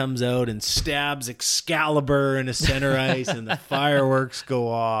Knight comes out and stabs Excalibur in a center ice and the fireworks go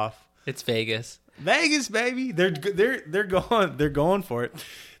off? It's Vegas. Vegas, baby. They're going for it.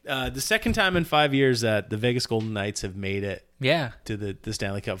 The second time in 5 years that the Vegas Golden Knights have made it to the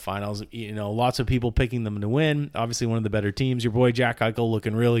Stanley Cup Finals. Lots of people picking them to win. Obviously one of the better teams. Your boy Jack Eichel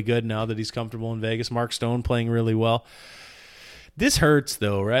looking really good now that he's comfortable in Vegas. Mark Stone playing really well. This hurts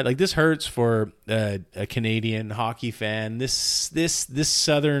though, right? Like this hurts for a Canadian hockey fan. This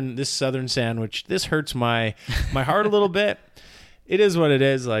southern sandwich. This hurts my heart a little bit. It is what it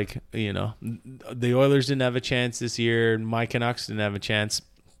is. Like, the Oilers didn't have a chance this year. My Canucks didn't have a chance.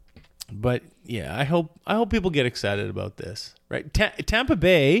 But yeah, I hope people get excited about this, right? Tampa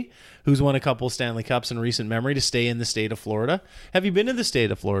Bay, who's won a couple Stanley Cups in recent memory, to stay in the state of Florida. Have you been to the state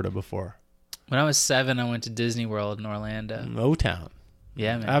of Florida before? When I was 7, I went to Disney World in Orlando. O-Town.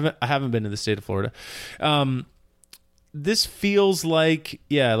 Yeah, man. I haven't been to the state of Florida. This feels like,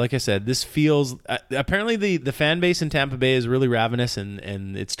 like I said, this feels... apparently the fan base in Tampa Bay is really ravenous,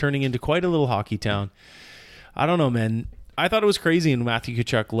 and it's turning into quite a little hockey town. I don't know, man. I thought it was crazy when Matthew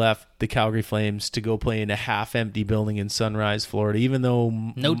Tkachuk left the Calgary Flames to go play in a half-empty building in Sunrise, Florida, even though...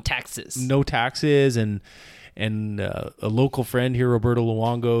 No taxes. And a local friend here, Roberto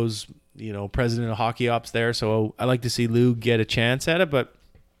Luongo's, president of hockey ops there. So I like to see Lou get a chance at it. But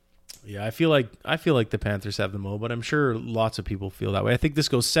yeah, I feel like the Panthers have the mo, but I'm sure lots of people feel that way. I think this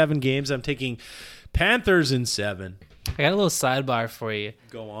goes 7 games. I'm taking Panthers in 7. I got a little sidebar for you.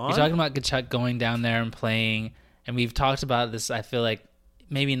 Go on. You're talking about Tkachuk going down there and playing, and we've talked about this, I feel like,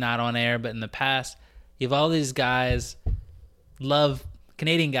 maybe not on air, but in the past. You have all these guys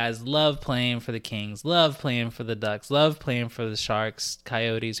Canadian guys love playing for the Kings, love playing for the Ducks, love playing for the Sharks,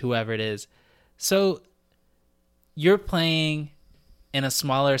 Coyotes, whoever it is. So you're playing in a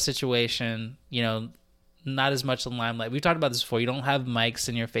smaller situation, not as much in the limelight. We've talked about this before. You don't have mics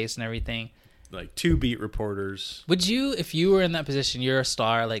in your face and everything. Like 2 beat reporters. Would you, if you were in that position, you're a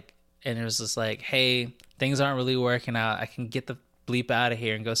star, and it was just like, hey, things aren't really working out. I can get the bleep out of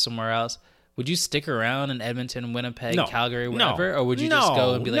here and go somewhere else. Would you stick around in Edmonton, Winnipeg, Calgary, wherever? Or would you just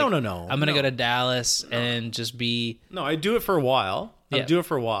go and be like, no. I'm going to go to Dallas and just be... No, I'd do it for a while.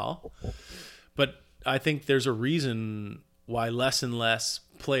 But I think there's a reason why less and less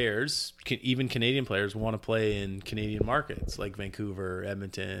players, even Canadian players, want to play in Canadian markets like Vancouver,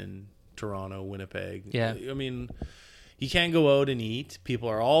 Edmonton, Toronto, Winnipeg. Yeah. I mean... You can't go out and eat. People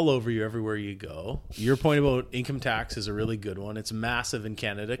are all over you everywhere you go. Your point about income tax is a really good one. It's massive in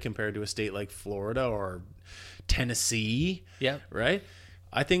Canada compared to a state like Florida or Tennessee. Yeah. Right?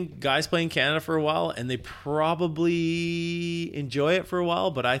 I think guys play in Canada for a while, and they probably enjoy it for a while,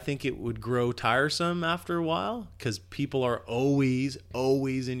 but I think it would grow tiresome after a while because people are always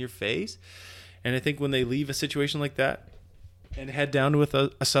in your face. And I think when they leave a situation like that and head down with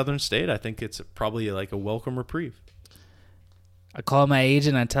a southern state, I think it's probably like a welcome reprieve. I call my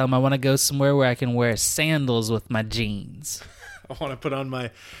agent. I tell him I want to go somewhere where I can wear sandals with my jeans. want to put on my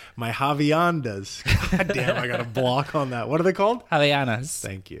Haviandas. God damn, I got a block on that. What are they called? Havaianas.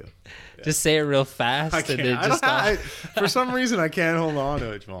 Thank you. Just say it real fast. I can't. And then just For some reason, I can't hold on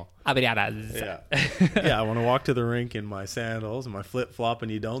to it, Jamal. Havaianas. Yeah, I want to walk to the rink in my sandals and my flip flop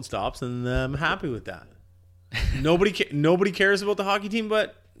and you don't stops, and I'm happy with that. Nobody cares about the hockey team,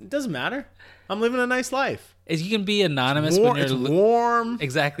 but it doesn't matter. I'm living a nice life. You can be anonymous Warm, when you're it's warm.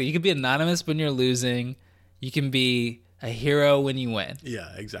 Exactly. You can be anonymous when you're losing. You can be a hero when you win.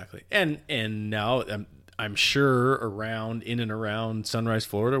 Yeah, exactly. And now I'm sure in and around Sunrise,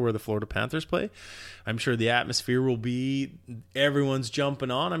 Florida, where the Florida Panthers play, I'm sure the atmosphere will be everyone's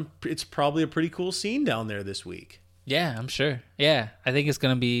jumping on. It's probably a pretty cool scene down there this week. Yeah, I'm sure. Yeah, I think it's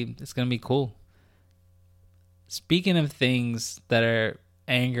gonna be cool. Speaking of things that are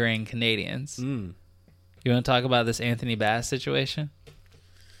angering Canadians, you want to talk about this Anthony Bass situation?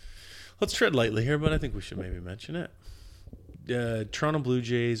 Let's tread lightly here, but I think we should maybe mention it. Toronto Blue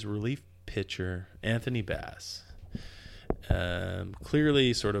Jays relief pitcher Anthony Bass,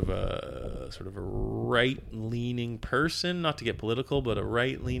 clearly sort of a right-leaning person, not to get political, but a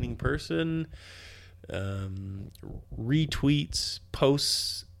right-leaning person, retweets,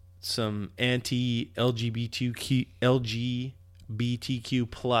 posts some anti-LGBTQ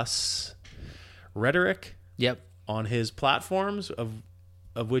plus rhetoric. Yep. On his platforms, of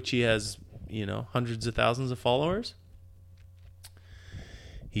which he has, hundreds of thousands of followers.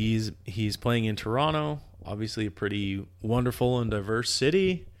 He's playing in Toronto, obviously a pretty wonderful and diverse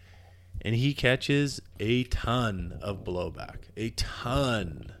city, and he catches a ton of blowback.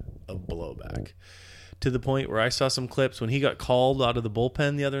 To the point where I saw some clips when he got called out of the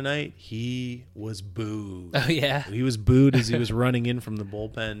bullpen the other night, he was booed. Oh, yeah. He was booed as he was running in from the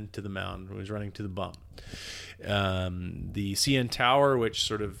bullpen to the mound. He was running to the bump. The CN Tower, which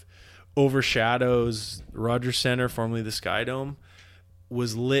sort of overshadows Rogers Center, formerly the Sky Dome,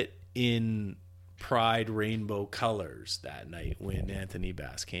 was lit in pride rainbow colors that night when Anthony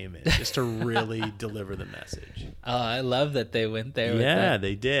Bass came in, just to really deliver the message. Oh, I love that they went there. Yeah,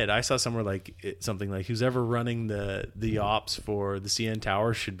 they did. I saw somewhere something like, who's ever running the ops for the CN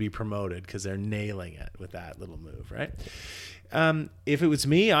Tower should be promoted, because they're nailing it with that little move, right? If it was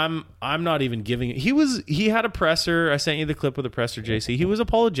me, I'm not even giving it. He had a presser. I sent you the clip of the presser, JC. He was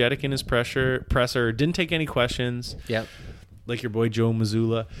apologetic in his presser. Didn't take any questions. Yep. Like your boy Joe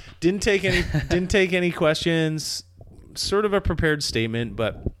Mazzulla. Didn't take any questions. Sort of a prepared statement,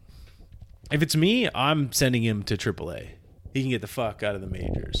 but if it's me, I'm sending him to AAA. He can get the fuck out of the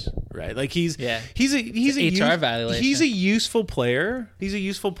majors, right? Like he's a HR evaluation. He's a useful player. He's a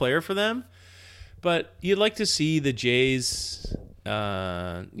useful player for them. But you'd like to see the Jays,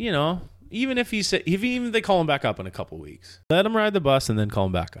 even if they call him back up in a couple weeks, let him ride the bus and then call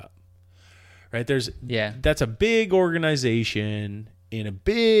him back up. Right? That's a big organization in a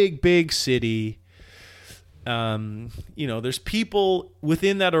big city. There's people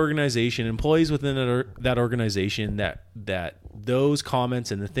within that organization, employees within that organization that those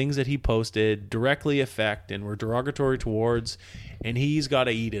comments and the things that he posted directly affect and were derogatory towards, and he's got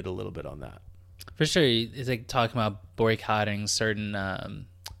to eat it a little bit on that. For sure. It's like talking about boycotting certain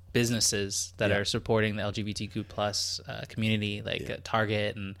businesses that are supporting the LGBTQ plus community, like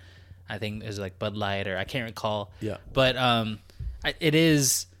Target, and I think there's like Bud Light, or I can't recall. Yeah. But it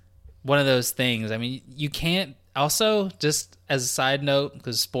is one of those things. I mean, you can't. Also, just as a side note,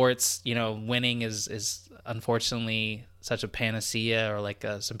 because sports, winning is unfortunately such a panacea, or like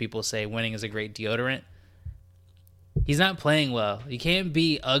some people say, winning is a great deodorant. He's not playing well. You can't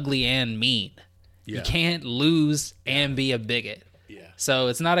be ugly and mean. Yeah. You can't lose and be a bigot. Yeah. So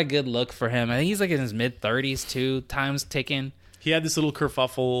it's not a good look for him. I think he's like in his mid-30s too, time's ticking. He had this little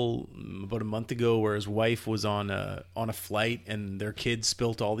kerfuffle about a month ago where his wife was on a flight and their kids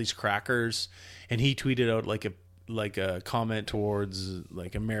spilt all these crackers, and he tweeted out like a comment towards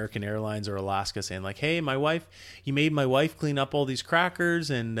like American Airlines or Alaska saying like, "Hey, you made my wife clean up all these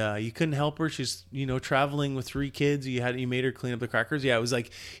crackers, and you couldn't help her. She's traveling with 3 kids. You made her clean up the crackers." Yeah, it was like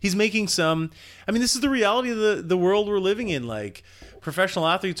he's making some. I mean, this is the reality of the world we're living in. Like, professional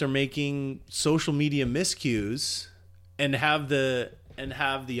athletes are making social media miscues and have the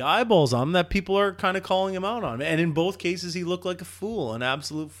eyeballs on them that people are kind of calling him out on. And in both cases, he looked like a fool, an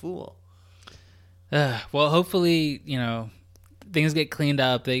absolute fool. Well, hopefully, things get cleaned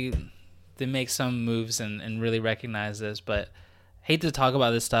up. They make some moves and really recognize this. But hate to talk about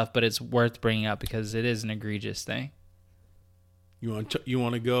this stuff, but it's worth bringing up because it is an egregious thing. You want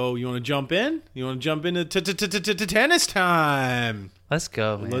to jump in? You want to jump into tennis time? Let's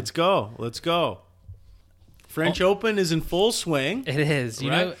go, man. Let's go. French Open is in full swing. It is.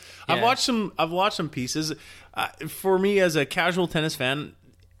 You know, Yeah. I've watched some pieces. For me, as a casual tennis fan,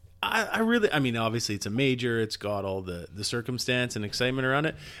 I mean, obviously it's a major. It's got all the circumstance and excitement around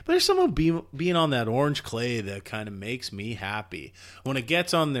it. But there's something being on that orange clay that kind of makes me happy. When it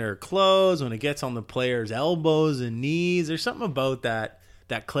gets on their clothes, when it gets on the players' elbows and knees, there's something about that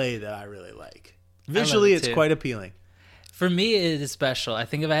clay that I really like. Visually, it's quite appealing. For me, it is special. I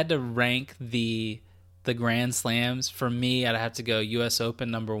think if I had to rank the Grand Slams, for me, I'd have to go U.S. Open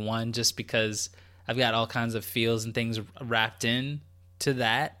 #1, just because I've got all kinds of feels and things wrapped in to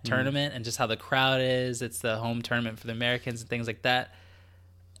that tournament, and just how the crowd is. It's the home tournament for the Americans and things like that,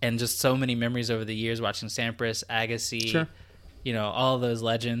 and just so many memories over the years watching Sampras, Agassi, Sure. All those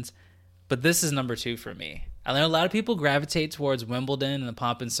legends. But this is #2 for me. I know a lot of people gravitate towards Wimbledon and the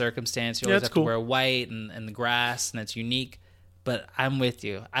pomp and circumstance. You always have to wear white and the grass, and it's unique. But I'm with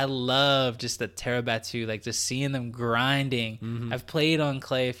you. I love just the terra battu, like just seeing them grinding. I've played on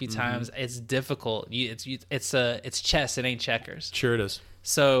clay a few times. It's difficult. It's chess. It ain't checkers. Sure it is.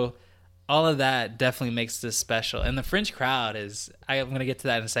 So all of that definitely makes this special. And the French crowd I'm going to get to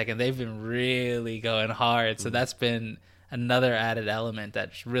that in a second. They've been really going hard. So that's been another added element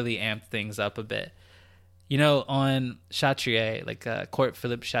that's really amped things up a bit. On Chatrier, like Court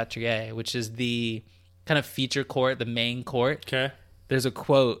Philippe Chatrier, which is the kind of feature court, the main court. Okay. There's a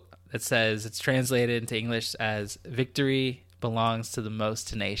quote that says, it's translated into English as "Victory belongs to the most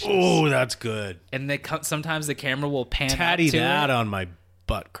tenacious." Oh, that's good. And sometimes the camera will pan Tatty up to that it. on my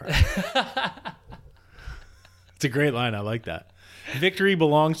butt crack. It's a great line. I like that. Victory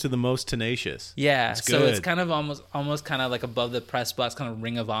belongs to the most tenacious. Yeah, That's so good. it's kind of almost kind of like above the press box, kind of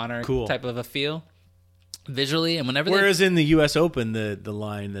Ring of Honor type of a feel visually. And whereas in the U.S. Open, the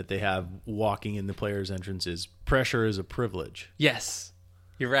line that they have walking in the players' entrance is "pressure is a privilege." Yes,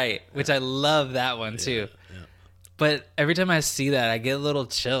 you're right, which I love that one too. Yeah. But every time I see that, I get little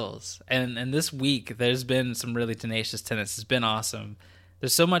chills. And this week, there's been some really tenacious tennis. It's been awesome.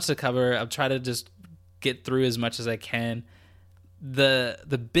 There's so much to cover. I'll try to just get through as much as I can. The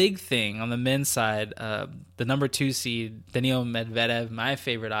big thing on the men's side, the #2 seed, Daniil Medvedev, my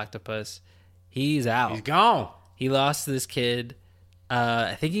favorite octopus, he's out. He's gone. He lost to this kid.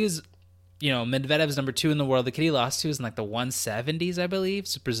 I think he was, Medvedev's #2 in the world. The kid he lost to is in like the 170s, I believe.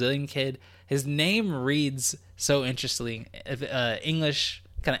 It's a Brazilian kid. His name reads so interesting. If English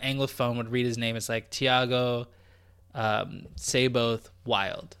kind of Anglophone would read his name, it's like Thiago Seboth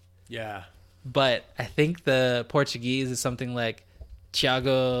Wild. Yeah. But I think the Portuguese is something like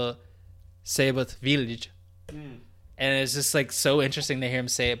Thiago Seboth Village. And it's just like so interesting to hear him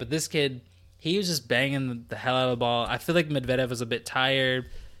say it. But this kid, he was just banging the hell out of the ball. I feel like Medvedev was a bit tired.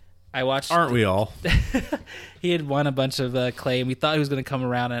 Aren't we all? He had won a bunch of clay, and we thought he was going to come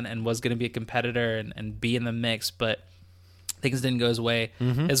around and was going to be a competitor and be in the mix, but things didn't go his way.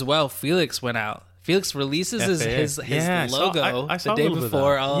 As well, Felix went out. Felix releases his logo the day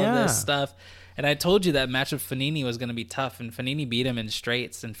before all of this stuff. And I told you that match with Fognini was going to be tough, and Fognini beat him in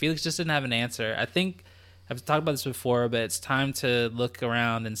straights, and Felix just didn't have an answer. I think I've talked about this before, but it's time to look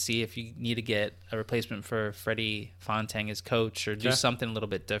around and see if you need to get a replacement for Freddie Fontang as coach, or do something a little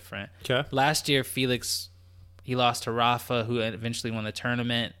bit different. Okay. Last year, Felix, he lost to Rafa, who eventually won the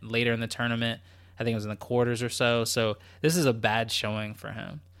tournament. Later in the tournament, I think it was in the quarters or so. So this is a bad showing for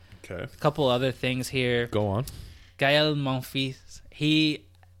him. Okay. A couple other things here. Go on. Gael Monfils, he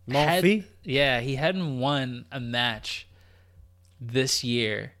hadn't won a match this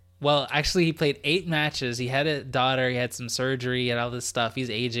year. Well, actually, he played 8 matches. He had a daughter. He had some surgery and all this stuff. He's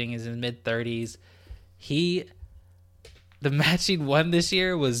aging. He's in his mid-30s. The match he'd won this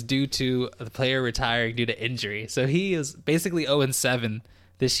year was due to the player retiring due to injury. So he is basically 0-7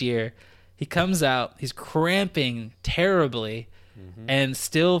 this year. He comes out. He's cramping terribly and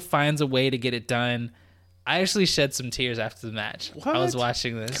still finds a way to get it done. I actually shed some tears after the match. What? I was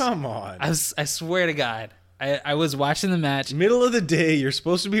watching this. Come on. I swear to God. I was watching the match. Middle of the day, you're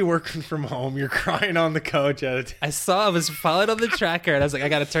supposed to be working from home. You're crying on the couch. I was followed on the tracker, and I was like, I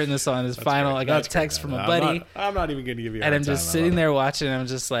got to turn this on. It's final. I got a text from a buddy. I'm not even going to give you a and hard I'm just time. sitting there watching, and I'm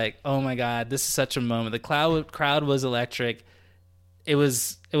just like, oh my God, this is such a moment. The crowd was electric. It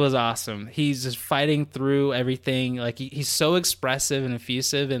was awesome. He's just fighting through everything. Like he's so expressive and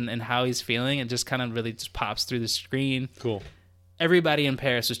effusive in how he's feeling. It just kind of really just pops through the screen. Cool. Everybody in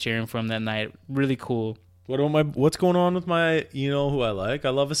Paris was cheering for him that night. Really cool. What's going on with my, who I like? I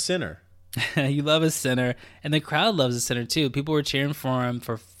love a sinner. You love a sinner, and the crowd loves a sinner too. People were cheering for him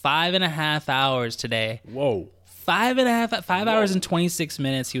for 5.5 hours today. Whoa. 5 hours and 26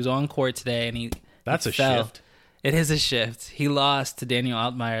 minutes. He was on court today, and That's a fell. shift. It is a shift. He lost to Daniel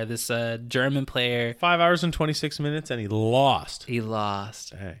Altmaier, this German player. 5 hours and 26 minutes, and he lost. He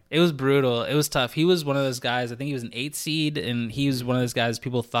lost. Dang. It was brutal. It was tough. He was one of those guys, I think he was an 8 seed, and he was one of those guys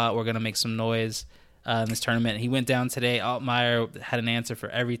people thought were going to make some noise in this tournament. He went down today. Altmaier had an answer for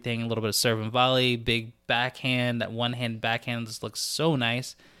everything, a little bit of serve and volley, big backhand. That one-hand backhand just looks so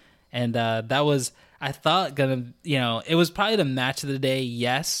nice. And that was, I thought, it was probably the match of the day,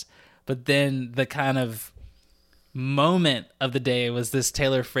 yes, but then the kind of moment of the day was this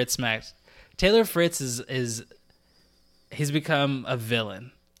Taylor Fritz match. Taylor Fritz he's become a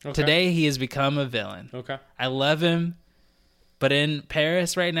villain. Okay. Today he has become a villain. Okay. I love him, but in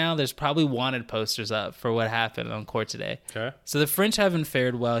Paris right now, there's probably wanted posters up for what happened on court today. Okay. So the French haven't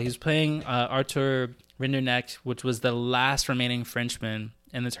fared well. He's playing Arthur Rinderknecht, which was the last remaining Frenchman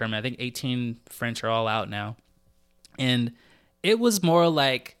in the tournament. I think 18 French are all out now. And it was more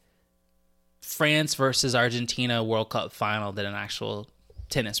like France versus Argentina World Cup final than an actual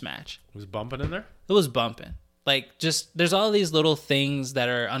tennis match. Was bumping in there? It was bumping. Like, just, there's all these little things that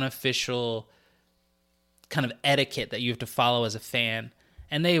are unofficial kind of etiquette that you have to follow as a fan.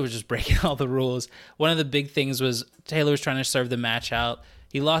 And they were just breaking all the rules. One of the big things was Taylor was trying to serve the match out.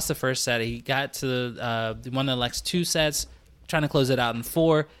 He lost the first set. He got to the one of the next 2 sets, trying to close it out in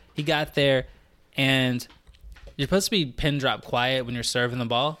 4. He got there, and you're supposed to be pin drop quiet when you're serving the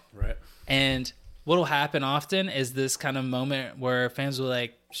ball. Right. And what will happen often is this kind of moment where fans will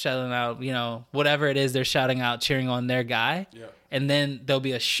like shouting out, whatever it is they're shouting out, cheering on their guy. Yeah. And then there'll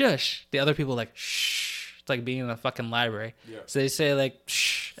be a shush. The other people like, shh. It's like being in a fucking library. Yeah. So they say like,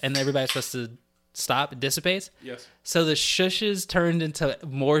 shh. And everybody's supposed to stop. It dissipates. Yes. So the shushes turned into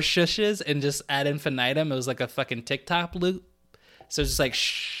more shushes, and just ad infinitum. It was like a fucking TikTok loop. So it's just like,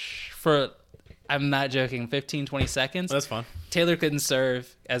 shh, for, I'm not joking, 15, 20 seconds. That's fun. Taylor couldn't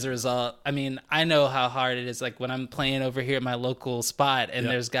serve as a result. I mean, I know how hard it is. Like when I'm playing over here at my local spot, and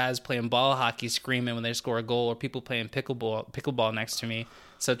there's guys playing ball hockey screaming when they score a goal, or people playing pickleball next to me.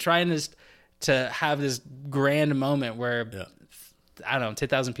 So trying to have this grand moment where, I don't know,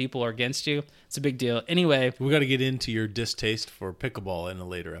 10,000 people are against you, it's a big deal. Anyway. We got to get into your distaste for pickleball in a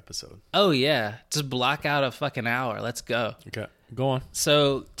later episode. Oh, yeah. Just block out a fucking hour. Let's go. Okay. Go on.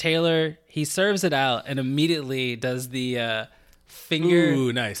 So Taylor, he serves it out and immediately does the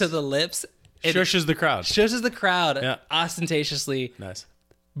finger to the lips. It shushes the crowd. Shushes the crowd ostentatiously. Nice.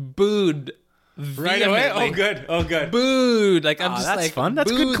 Booed right away. Oh, good. Oh, good. Booed. Like I'm just that's like fun.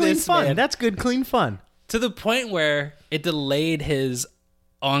 That's good, clean fun. Man. That's good, clean fun. To the point where it delayed his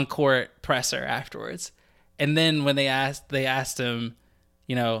on-court presser afterwards. And then when they asked him,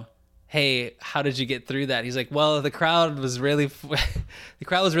 hey, how did you get through that? He's like, well, the crowd was really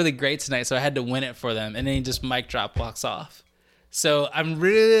great tonight, so I had to win it for them. And then he just mic drop walks off. So I'm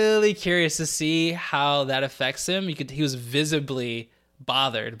really curious to see how that affects him. He was visibly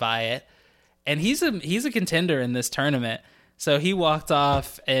bothered by it, and he's a contender in this tournament. So he walked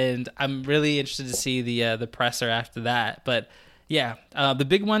off, and I'm really interested to see the presser after that. But yeah, the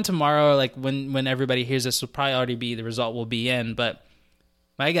big one tomorrow, like when everybody hears this, will probably already be, the result will be in. But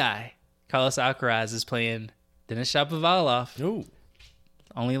my guy, Carlos Alcaraz, is playing Denis Shapovalov. Ooh.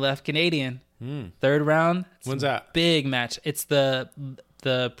 Only left Canadian. Third round. When's that? Big match. It's the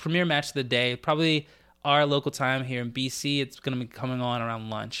premier match of the day. Probably our local time here in BC. It's going to be coming on around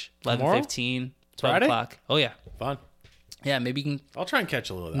lunch. 11:15, 12 o'clock. Oh, yeah. Fun. Yeah, maybe you can I'll try and catch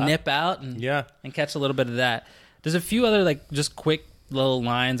a little of that. nip out and catch a little bit of that. There's a few other like just quick little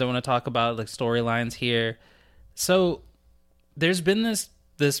lines I want to talk about, like storylines here. So there's been this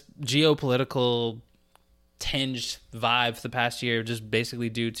geopolitical tinged vibe for the past year, just basically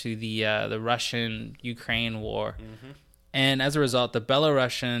due to the Russian-Ukraine war. Mm-hmm. And as a result, the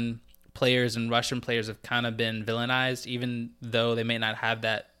Belarusian players and Russian players have kind of been villainized, even though they may not have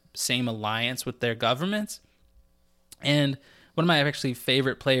that same alliance with their governments. And one of my actually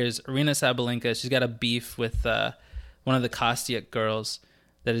favorite players, Aryna Sabalenka, she's got a beef with one of the Kostyuk girls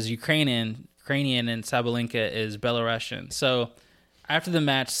that is Ukrainian, and Sabalenka is Belarusian. So after the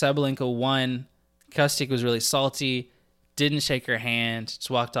match, Sabalenka won. Kostyuk was really salty, didn't shake her hand,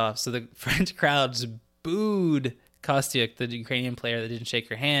 just walked off. So the French crowd just booed Kostyuk, the Ukrainian player that didn't shake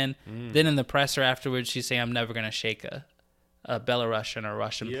her hand. Then in the presser afterwards, she's saying, I'm never going to shake a Belarusian or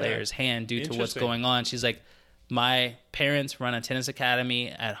Russian player's hand due to what's going on. She's like, my parents run a tennis academy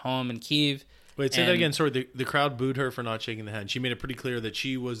at home in Kyiv. Wait, say that again. Sorry, the crowd booed her for not shaking the hand. She made it pretty clear that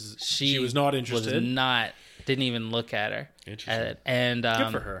she was not interested. Didn't even look at her. Interesting. And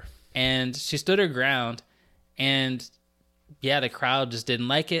good for her. And she stood her ground, and the crowd just didn't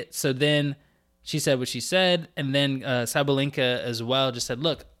like it. So then she said what she said, and then Sabalenka as well just said,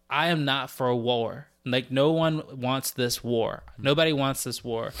 look, I am not for a war. Like, no one wants this war. Nobody wants this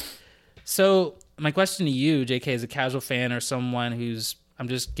war. So my question to you, JK, as a casual fan or someone who's I'm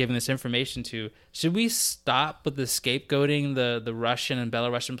just giving this information to, should we stop with the scapegoating the Russian and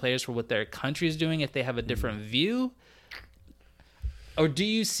Belarusian players for what their country is doing if they have a different view? Or do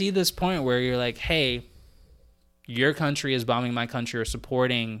you see this point where you're like, hey, your country is bombing my country or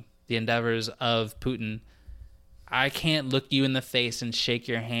supporting the endeavors of Putin. I can't look you in the face and shake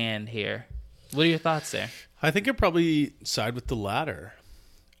your hand here. What are your thoughts there? I think I'd probably side with the latter.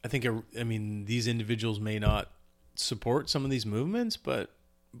 I mean, these individuals may not support some of these movements, but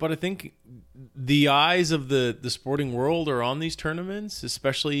I think the eyes of the sporting world are on these tournaments,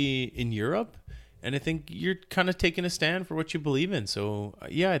 especially in Europe. And I think you're kind of taking a stand for what you believe in. So,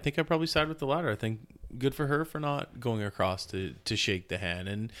 yeah, I think I'd probably side with the latter. I think good for her for not going across to shake the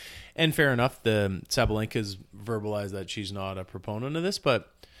hand. And fair enough, the Sabalenka's verbalized that she's not a proponent of this,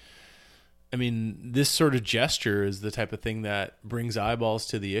 but I mean, this sort of gesture is the type of thing that brings eyeballs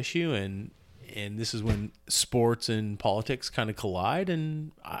to the issue, and this is when sports and politics kind of collide,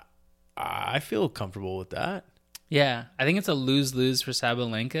 and I feel comfortable with that. Yeah, I think it's a lose-lose for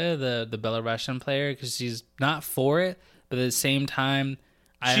Sabalenka, the Belarusian player, because she's not for it, but at the same time,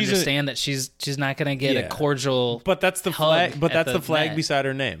 I understand that she's not going to get a cordial. But that's the flag. But that's the flag net. beside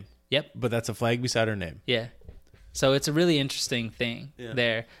her name. Yep. But that's a flag beside her name. Yeah. So it's a really interesting thing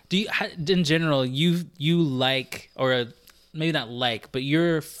there. Do you, in general, you like, or maybe not like, but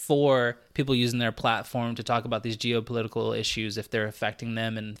you're for people using their platform to talk about these geopolitical issues if they're affecting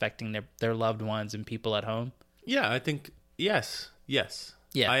them and affecting their loved ones and people at home? Yeah, I think yes.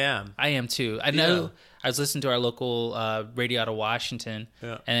 Yeah, I am. I am too. I know. I was listening to our local radio out of Washington,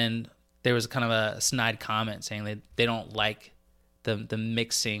 and there was kind of a snide comment saying they don't like the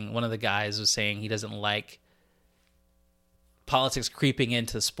mixing. One of the guys was saying he doesn't like politics creeping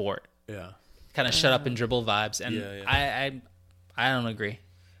into the sport. Yeah, kind of shut up and dribble vibes, and I don't agree.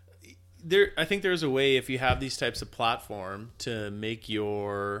 I think there's a way, if you have these types of platform, to make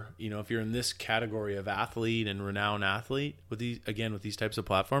your, if you're in this category of athlete and renowned athlete with these types of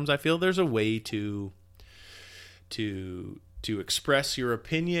platforms, I feel there's a way to express your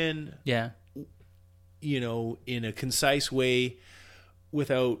opinion. Yeah. In a concise way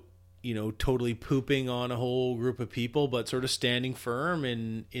without, totally pooping on a whole group of people, but sort of standing firm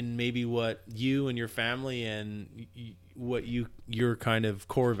in maybe what you and your family and what your kind of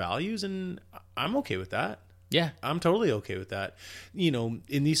core values, and I'm okay with that. Yeah, I'm totally okay with that.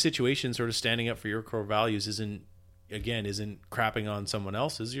 In these situations, sort of standing up for your core values isn't crapping on someone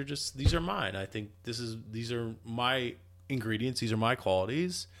else's. These are mine. I think these are my ingredients. These are my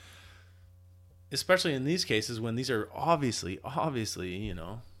qualities. Especially in these cases when these are obviously,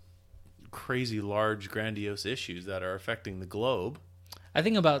 crazy large, grandiose issues that are affecting the globe. I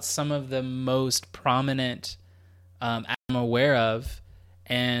think about some of the most prominent I'm aware of,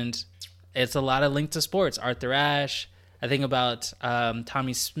 and it's a lot of linked to sports. Arthur Ashe. I think about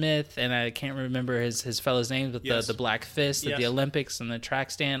Tommy Smith, and I can't remember his fellow's names, but the Black Fist at the Olympics and the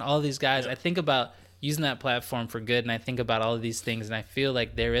track stand, all these guys. I think about using that platform for good, and I think about all of these things, and I feel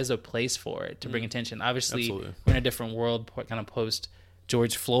like there is a place for it to bring attention. Obviously, we're in a different world, kind of post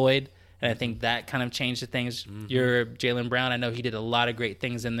George Floyd, and I think that kind of changed the things. You're Jaylen Brown. I know he did a lot of great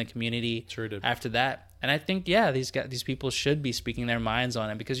things in the community after that. And I think, these people should be speaking their minds on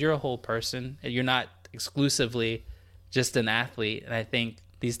it, because you're a whole person. You're not exclusively just an athlete. And I think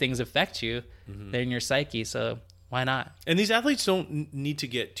these things affect you. They're in your psyche. So why not? And these athletes don't need to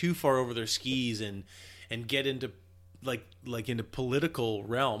get too far over their skis and get into like into political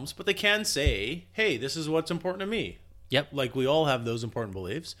realms, but they can say, hey, this is what's important to me. Yep. Like, we all have those important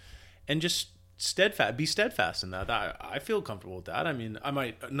beliefs, and just be steadfast in that. I feel comfortable with that. I mean, I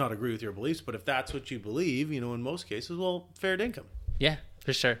might not agree with your beliefs, but if that's what you believe, in most cases, well, fair dinkum. Yeah,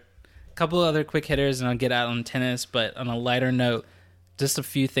 for sure. A couple other quick hitters, and I'll get out on tennis, but on a lighter note, just a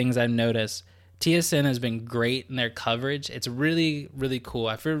few things I've noticed. TSN has been great in their coverage. It's really, really cool.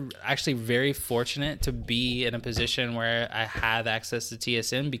 I feel actually very fortunate to be in a position where I have access to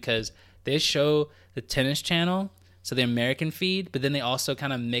TSN, because they show the tennis channel, so the American feed, but then they also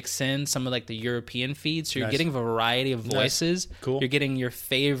kind of mix in some of the European feeds. So you're getting a variety of voices. Cool. You're getting your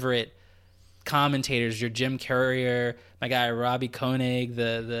favorite commentators, your Jim Courier, my guy Robbie Koenig,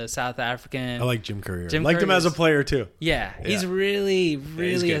 the South African. I like Jim Courier. Liked him as a player too. Yeah, he's really,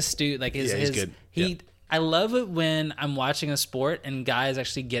 really astute. He's good. I love it when I'm watching a sport and guys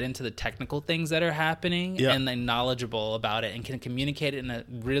actually get into the technical things that are happening and they're knowledgeable about it and can communicate it in a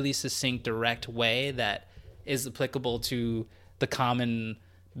really succinct, direct way that is applicable to the common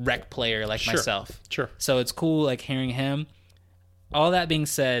rec player like myself. Sure. So it's cool hearing him. All that being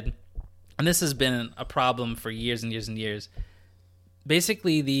said, and this has been a problem for years and years and years.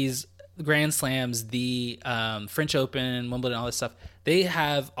 Basically, these Grand Slams, the French Open, Wimbledon, all this stuff, they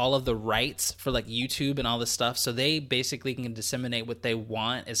have all of the rights for like YouTube and all this stuff. So they basically can disseminate what they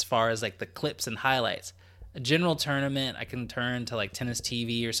want as far as like the clips and highlights. A general tournament, I can turn to like Tennis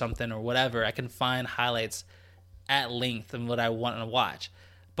TV or something or whatever. I can find highlights at length and what I want to watch.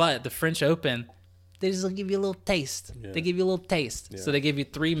 But the French Open, they just give you a little taste. Yeah. They give you a little taste. Yeah. So they give you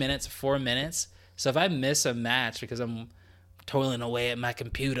 3 minutes, 4 minutes. So if I miss a match because I'm toiling away at my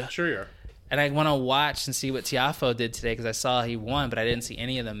computer. Sure you are. And I want to watch and see what Tiafoe did today because I saw he won, but I didn't see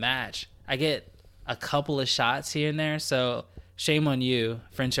any of the match. I get a couple of shots here and there. So shame on you,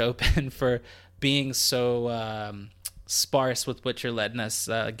 French Open, for being so sparse with what you're letting us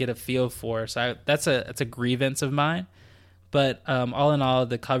get a feel for. So that's a grievance of mine. But all in all,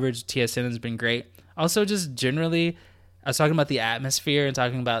 the coverage of TSN has been great. Also, just generally, I was talking about the atmosphere and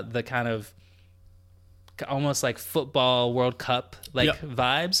talking about the kind of almost like football World Cup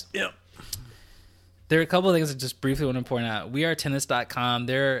vibes. Yep. There are a couple of things I just briefly want to point out. WeAreTennis.com,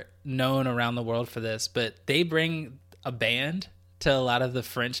 they're known around the world for this, but they bring a band to a lot of the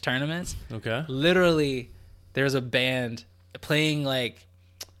French tournaments. Okay. Literally, there's a band playing like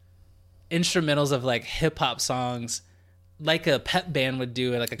instrumentals of like hip hop songs, like a pep band would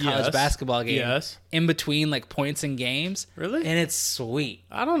do at like a college basketball game. Yes. In between like points and games. Really? And it's sweet.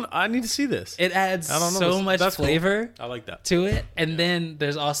 I need to see this. It adds so much flavor. Cool. I like that. To it. And then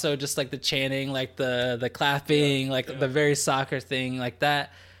there's also just like the chanting, like the clapping, the very soccer thing like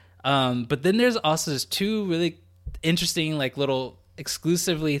that. But then there's also just two really interesting like little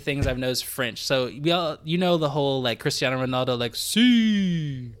exclusively things I've noticed French. So you know the whole like Cristiano Ronaldo like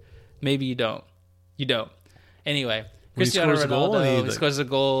see. Maybe you don't. You don't. Anyway, Cristiano Ronaldo, he scores a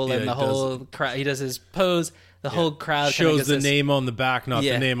goal and the whole crowd, he does his pose, the whole crowd shows the name on the back, not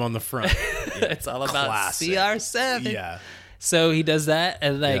the name on the front. It's all about Classic. CR7. Yeah. So he does that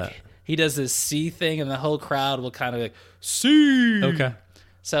and he does this C thing and the whole crowd will kind of like see. Okay.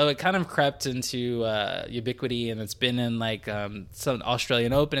 So it kind of crept into ubiquity and it's been in like some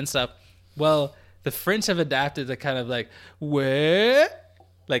Australian Open and stuff. Well, the French have adapted to kind of like way,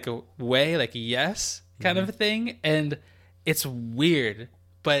 like a way, like yes kind of a thing. And it's weird,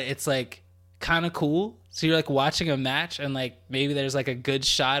 but it's like kind of cool. So you're like watching a match and like maybe there's like a good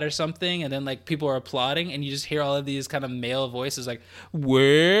shot or something and then like people are applauding and you just hear all of these kind of male voices like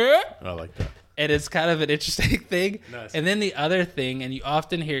where I like that. and it's kind of an interesting thing. Nice. And then the other thing, and you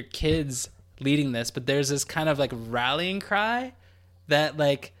often hear kids leading this, but there's this kind of like rallying cry that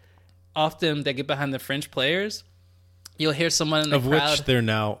like often they get behind the French players. You'll hear someone in the crowd. Of which there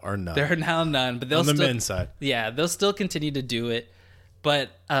now are none. There are now none, but they'll on the still, men's side. Yeah, they'll still continue to do it. But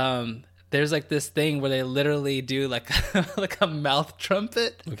there's like this thing where they literally do like like a mouth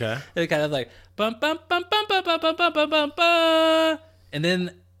trumpet. Okay. They're kind of like bum bum bum bum bum bum bum bum bum bum, and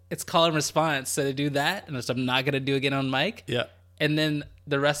then it's call and response. So they do that, and which I'm not gonna do again on mic. Yeah. And then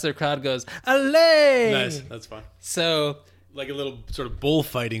the rest of the crowd goes allez. Nice. That's fine. So like a little sort of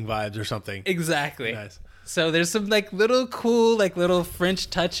bullfighting vibes or something. Exactly. Nice. So there's some like little cool like little French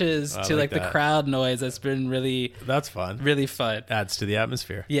touches to like the that. crowd noise that's been really That's fun. really fun. Adds to the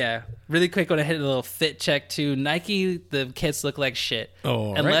atmosphere. Yeah. Really quick, want to hit a little fit check too. Nike, the kits look like shit.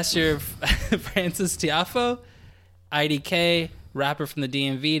 Oh, unless you're Francis Tiafoe, IDK, rapper from the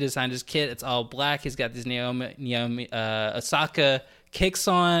DMV, designed his kit. It's all black. He's got these Naomi Osaka kicks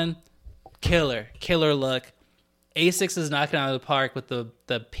on. Killer look. Asics is knocking out of the park with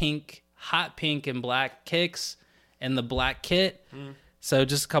the pink, hot pink and black kicks and the black kit. So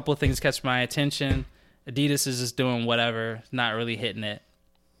just a couple of things catch my attention. Adidas is just doing whatever, not really hitting it.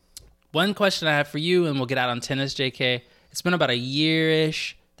 One question I have for you, and we'll get out on tennis, JK. It's been about a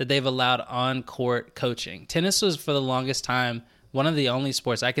year-ish that they've allowed on-court coaching. Tennis was, for the longest time, one of the only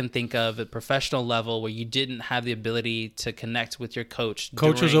sports I can think of at professional level where you didn't have the ability to connect with your coach.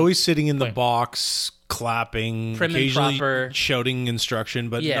 Coach was always sitting in the box, clapping, prim and occasionally proper, shouting instruction,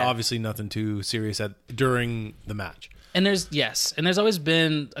 but obviously nothing too serious during the match. And there's always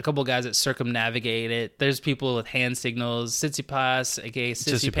been a couple guys that circumnavigate it. There's people with hand signals. Tsitsipas, aka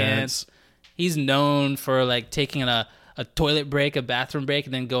Sissy Pants. He's known for like taking a toilet break, a bathroom break,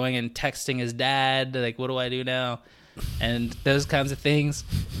 and then going and texting his dad, like, what do I do now? And those kinds of things.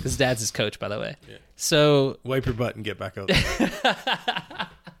 His dad's his coach, by the way. Yeah. So wipe your butt and get back out there.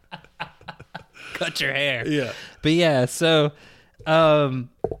 Cut your hair. Yeah. But yeah, so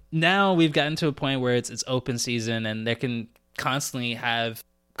now we've gotten to a point where it's open season and they can constantly have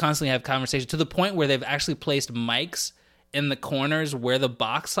conversations to the point where they've actually placed mics in the corners where the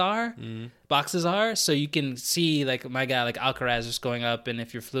boxes are, so you can see like my guy like Alcaraz just going up, and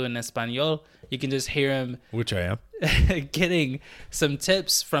if you're fluent in Espanol, you can just hear him, which I am, getting some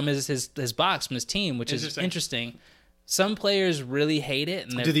tips from his box from his team, which is interesting. Some players really hate it,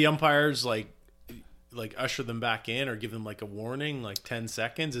 and do the umpires like usher them back in or give them like a warning, like 10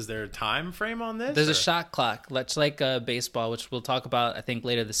 seconds? Is there a time frame on this? There's a shot clock, much like baseball, which we'll talk about I think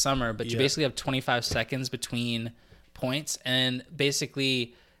later this summer, but you basically have 25 seconds between points, and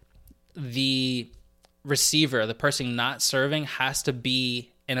basically the receiver, the person not serving, has to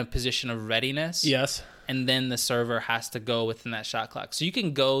be in a position of readiness. Yes. And then the server has to go within that shot clock. So you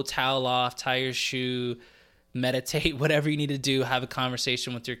can go towel off, tie your shoe, meditate, whatever you need to do, have a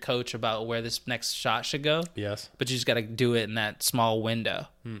conversation with your coach about where this next shot should go. Yes. But you just got to do it in that small window.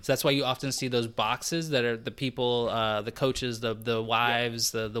 So that's why you often see those boxes that are the people, the coaches, the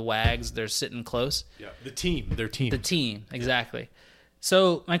wives, the wags, they're sitting close. Yeah. The team, The team, exactly.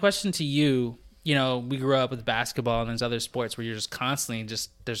 So my question to you, we grew up with basketball and there's other sports where you're just constantly,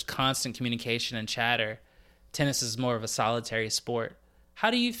 there's constant communication and chatter. Tennis is more of a solitary sport. How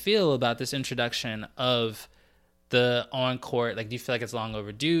do you feel about this introduction of the on-court? Like, do you feel like it's long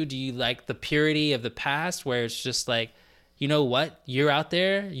overdue? Do you like the purity of the past where it's just like, you know what? You're out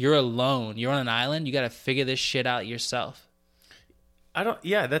there. You're alone. You're on an island. You got to figure this shit out yourself.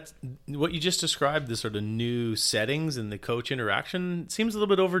 That's what you just described, the sort of new settings and the coach interaction seems a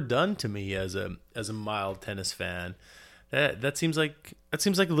little bit overdone to me as a mild tennis fan. That seems like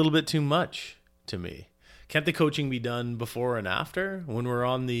a little bit too much to me. Can't the coaching be done before and after when we're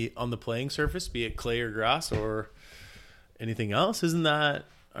on the playing surface, be it clay or grass or anything else?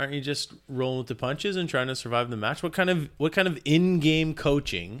 Aren't you just rolling with the punches and trying to survive the match? What kind of in-game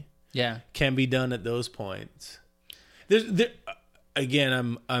coaching can be done at those points?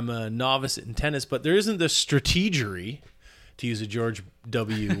 Again, I'm a novice in tennis, but there isn't the strategery, to use a George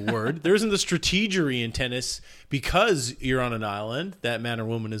W. word. There isn't the strategery in tennis because you're on an island. That man or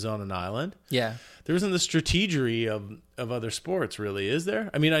woman is on an island. Yeah. There isn't the strategery of other sports, really, is there?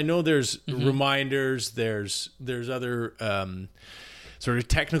 I mean, I know there's reminders, there's other sort of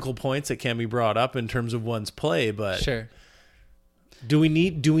technical points that can be brought up in terms of one's play, but sure. Do we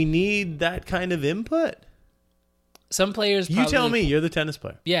need that kind of input? Some players probably, you tell me, you're the tennis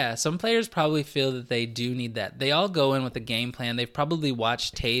player. Yeah, some players probably feel that they do need that. They all go in with a game plan. They've probably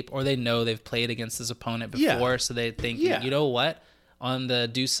watched tape or they know they've played against this opponent before, so they think, you know what? On the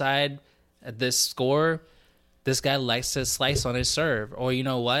deuce side, at this score, this guy likes to slice on his serve. Or you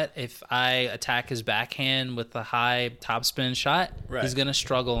know what? If I attack his backhand with a high topspin shot, he's going to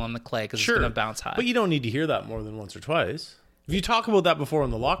struggle on the clay because it's going to bounce high. But you don't need to hear that more than once or twice. If you talk about that before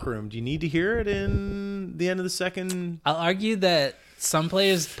in the locker room, do you need to hear it in the end of the second? I'll argue that some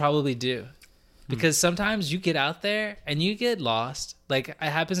players probably do. Because sometimes you get out there and you get lost. Like, it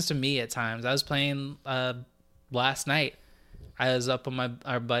happens to me at times. I was playing last night. I was up on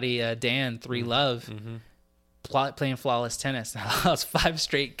our buddy Dan, 3 Love, playing flawless tennis. I lost 5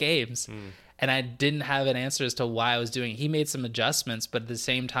 straight games. And I didn't have an answer as to why I was doing it. He made some adjustments, but at the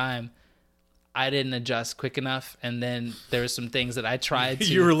same time, I didn't adjust quick enough, and then there were some things that I tried to...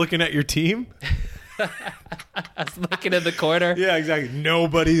 You were looking at your team? I was looking at the corner. Yeah, exactly.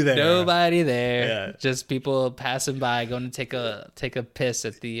 Nobody there. Yeah. Just people passing by, going to take a piss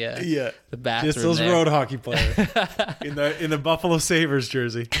at the bathroom. Just those road hockey players in the Buffalo Sabres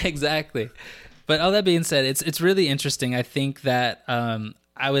jersey. Exactly. But all that being said, it's really interesting. I think that to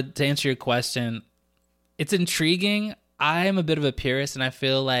answer your question, it's intriguing. I am a bit of a purist, and I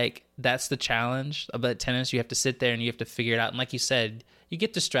feel like that's the challenge about tennis. You have to sit there and you have to figure it out. And like you said, you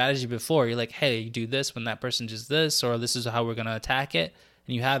get the strategy before. You're like, hey, you do this when that person does this, or this is how we're going to attack it.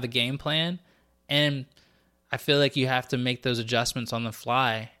 And you have a game plan. And I feel like you have to make those adjustments on the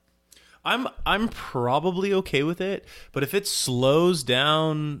fly. I'm probably okay with it, but if it slows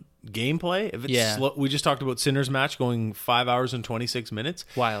down gameplay, if it's slow, we just talked about Sinner's match going 5 hours and 26 minutes.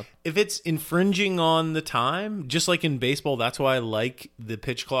 Wild. If it's infringing on the time, just like in baseball, that's why I like the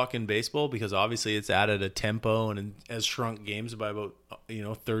pitch clock in baseball, because obviously it's added a tempo and has shrunk games by about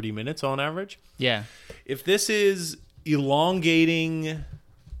 30 minutes on average. Yeah. If this is elongating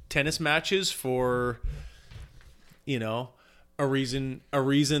tennis matches for a reason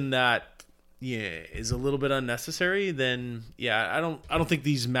that is a little bit unnecessary, then I don't think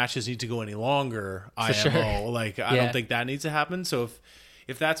these matches need to go any longer. IMO. Sure. Like I don't think that needs to happen. So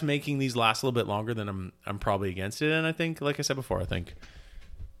if that's making these last a little bit longer, then I'm probably against it. And I think, like I said before, I think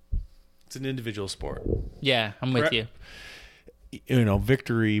it's an individual sport. Yeah, I'm with you.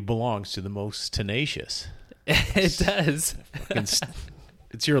 Victory belongs to the most tenacious. It does.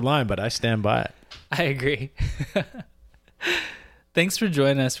 It's your line, but I stand by it. I agree. Thanks for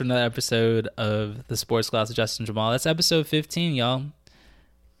joining us for another episode of the Sports Class with Justin Jamal. That's episode 15, y'all.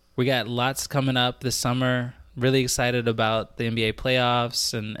 We got lots coming up this summer. Really excited about the NBA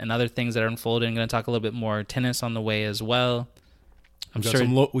playoffs and other things that are unfolding. I'm going to talk a little bit more tennis on the way as well.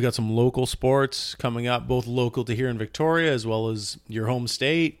 We got some local sports coming up, both local to here in Victoria as well as your home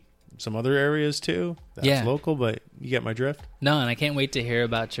state. Some other areas too. That's local, but you get my drift. No, and I can't wait to hear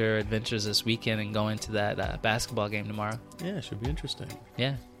about your adventures this weekend and going to that basketball game tomorrow. Yeah, it should be interesting.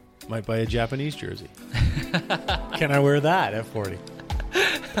 Yeah. Might buy a Japanese jersey. Can I wear that at 40?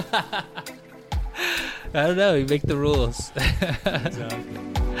 I don't know. You make the rules. Exactly.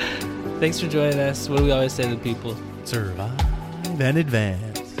 Thanks for joining us. What do we always say to people? Survive and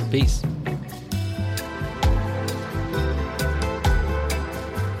advance. Peace.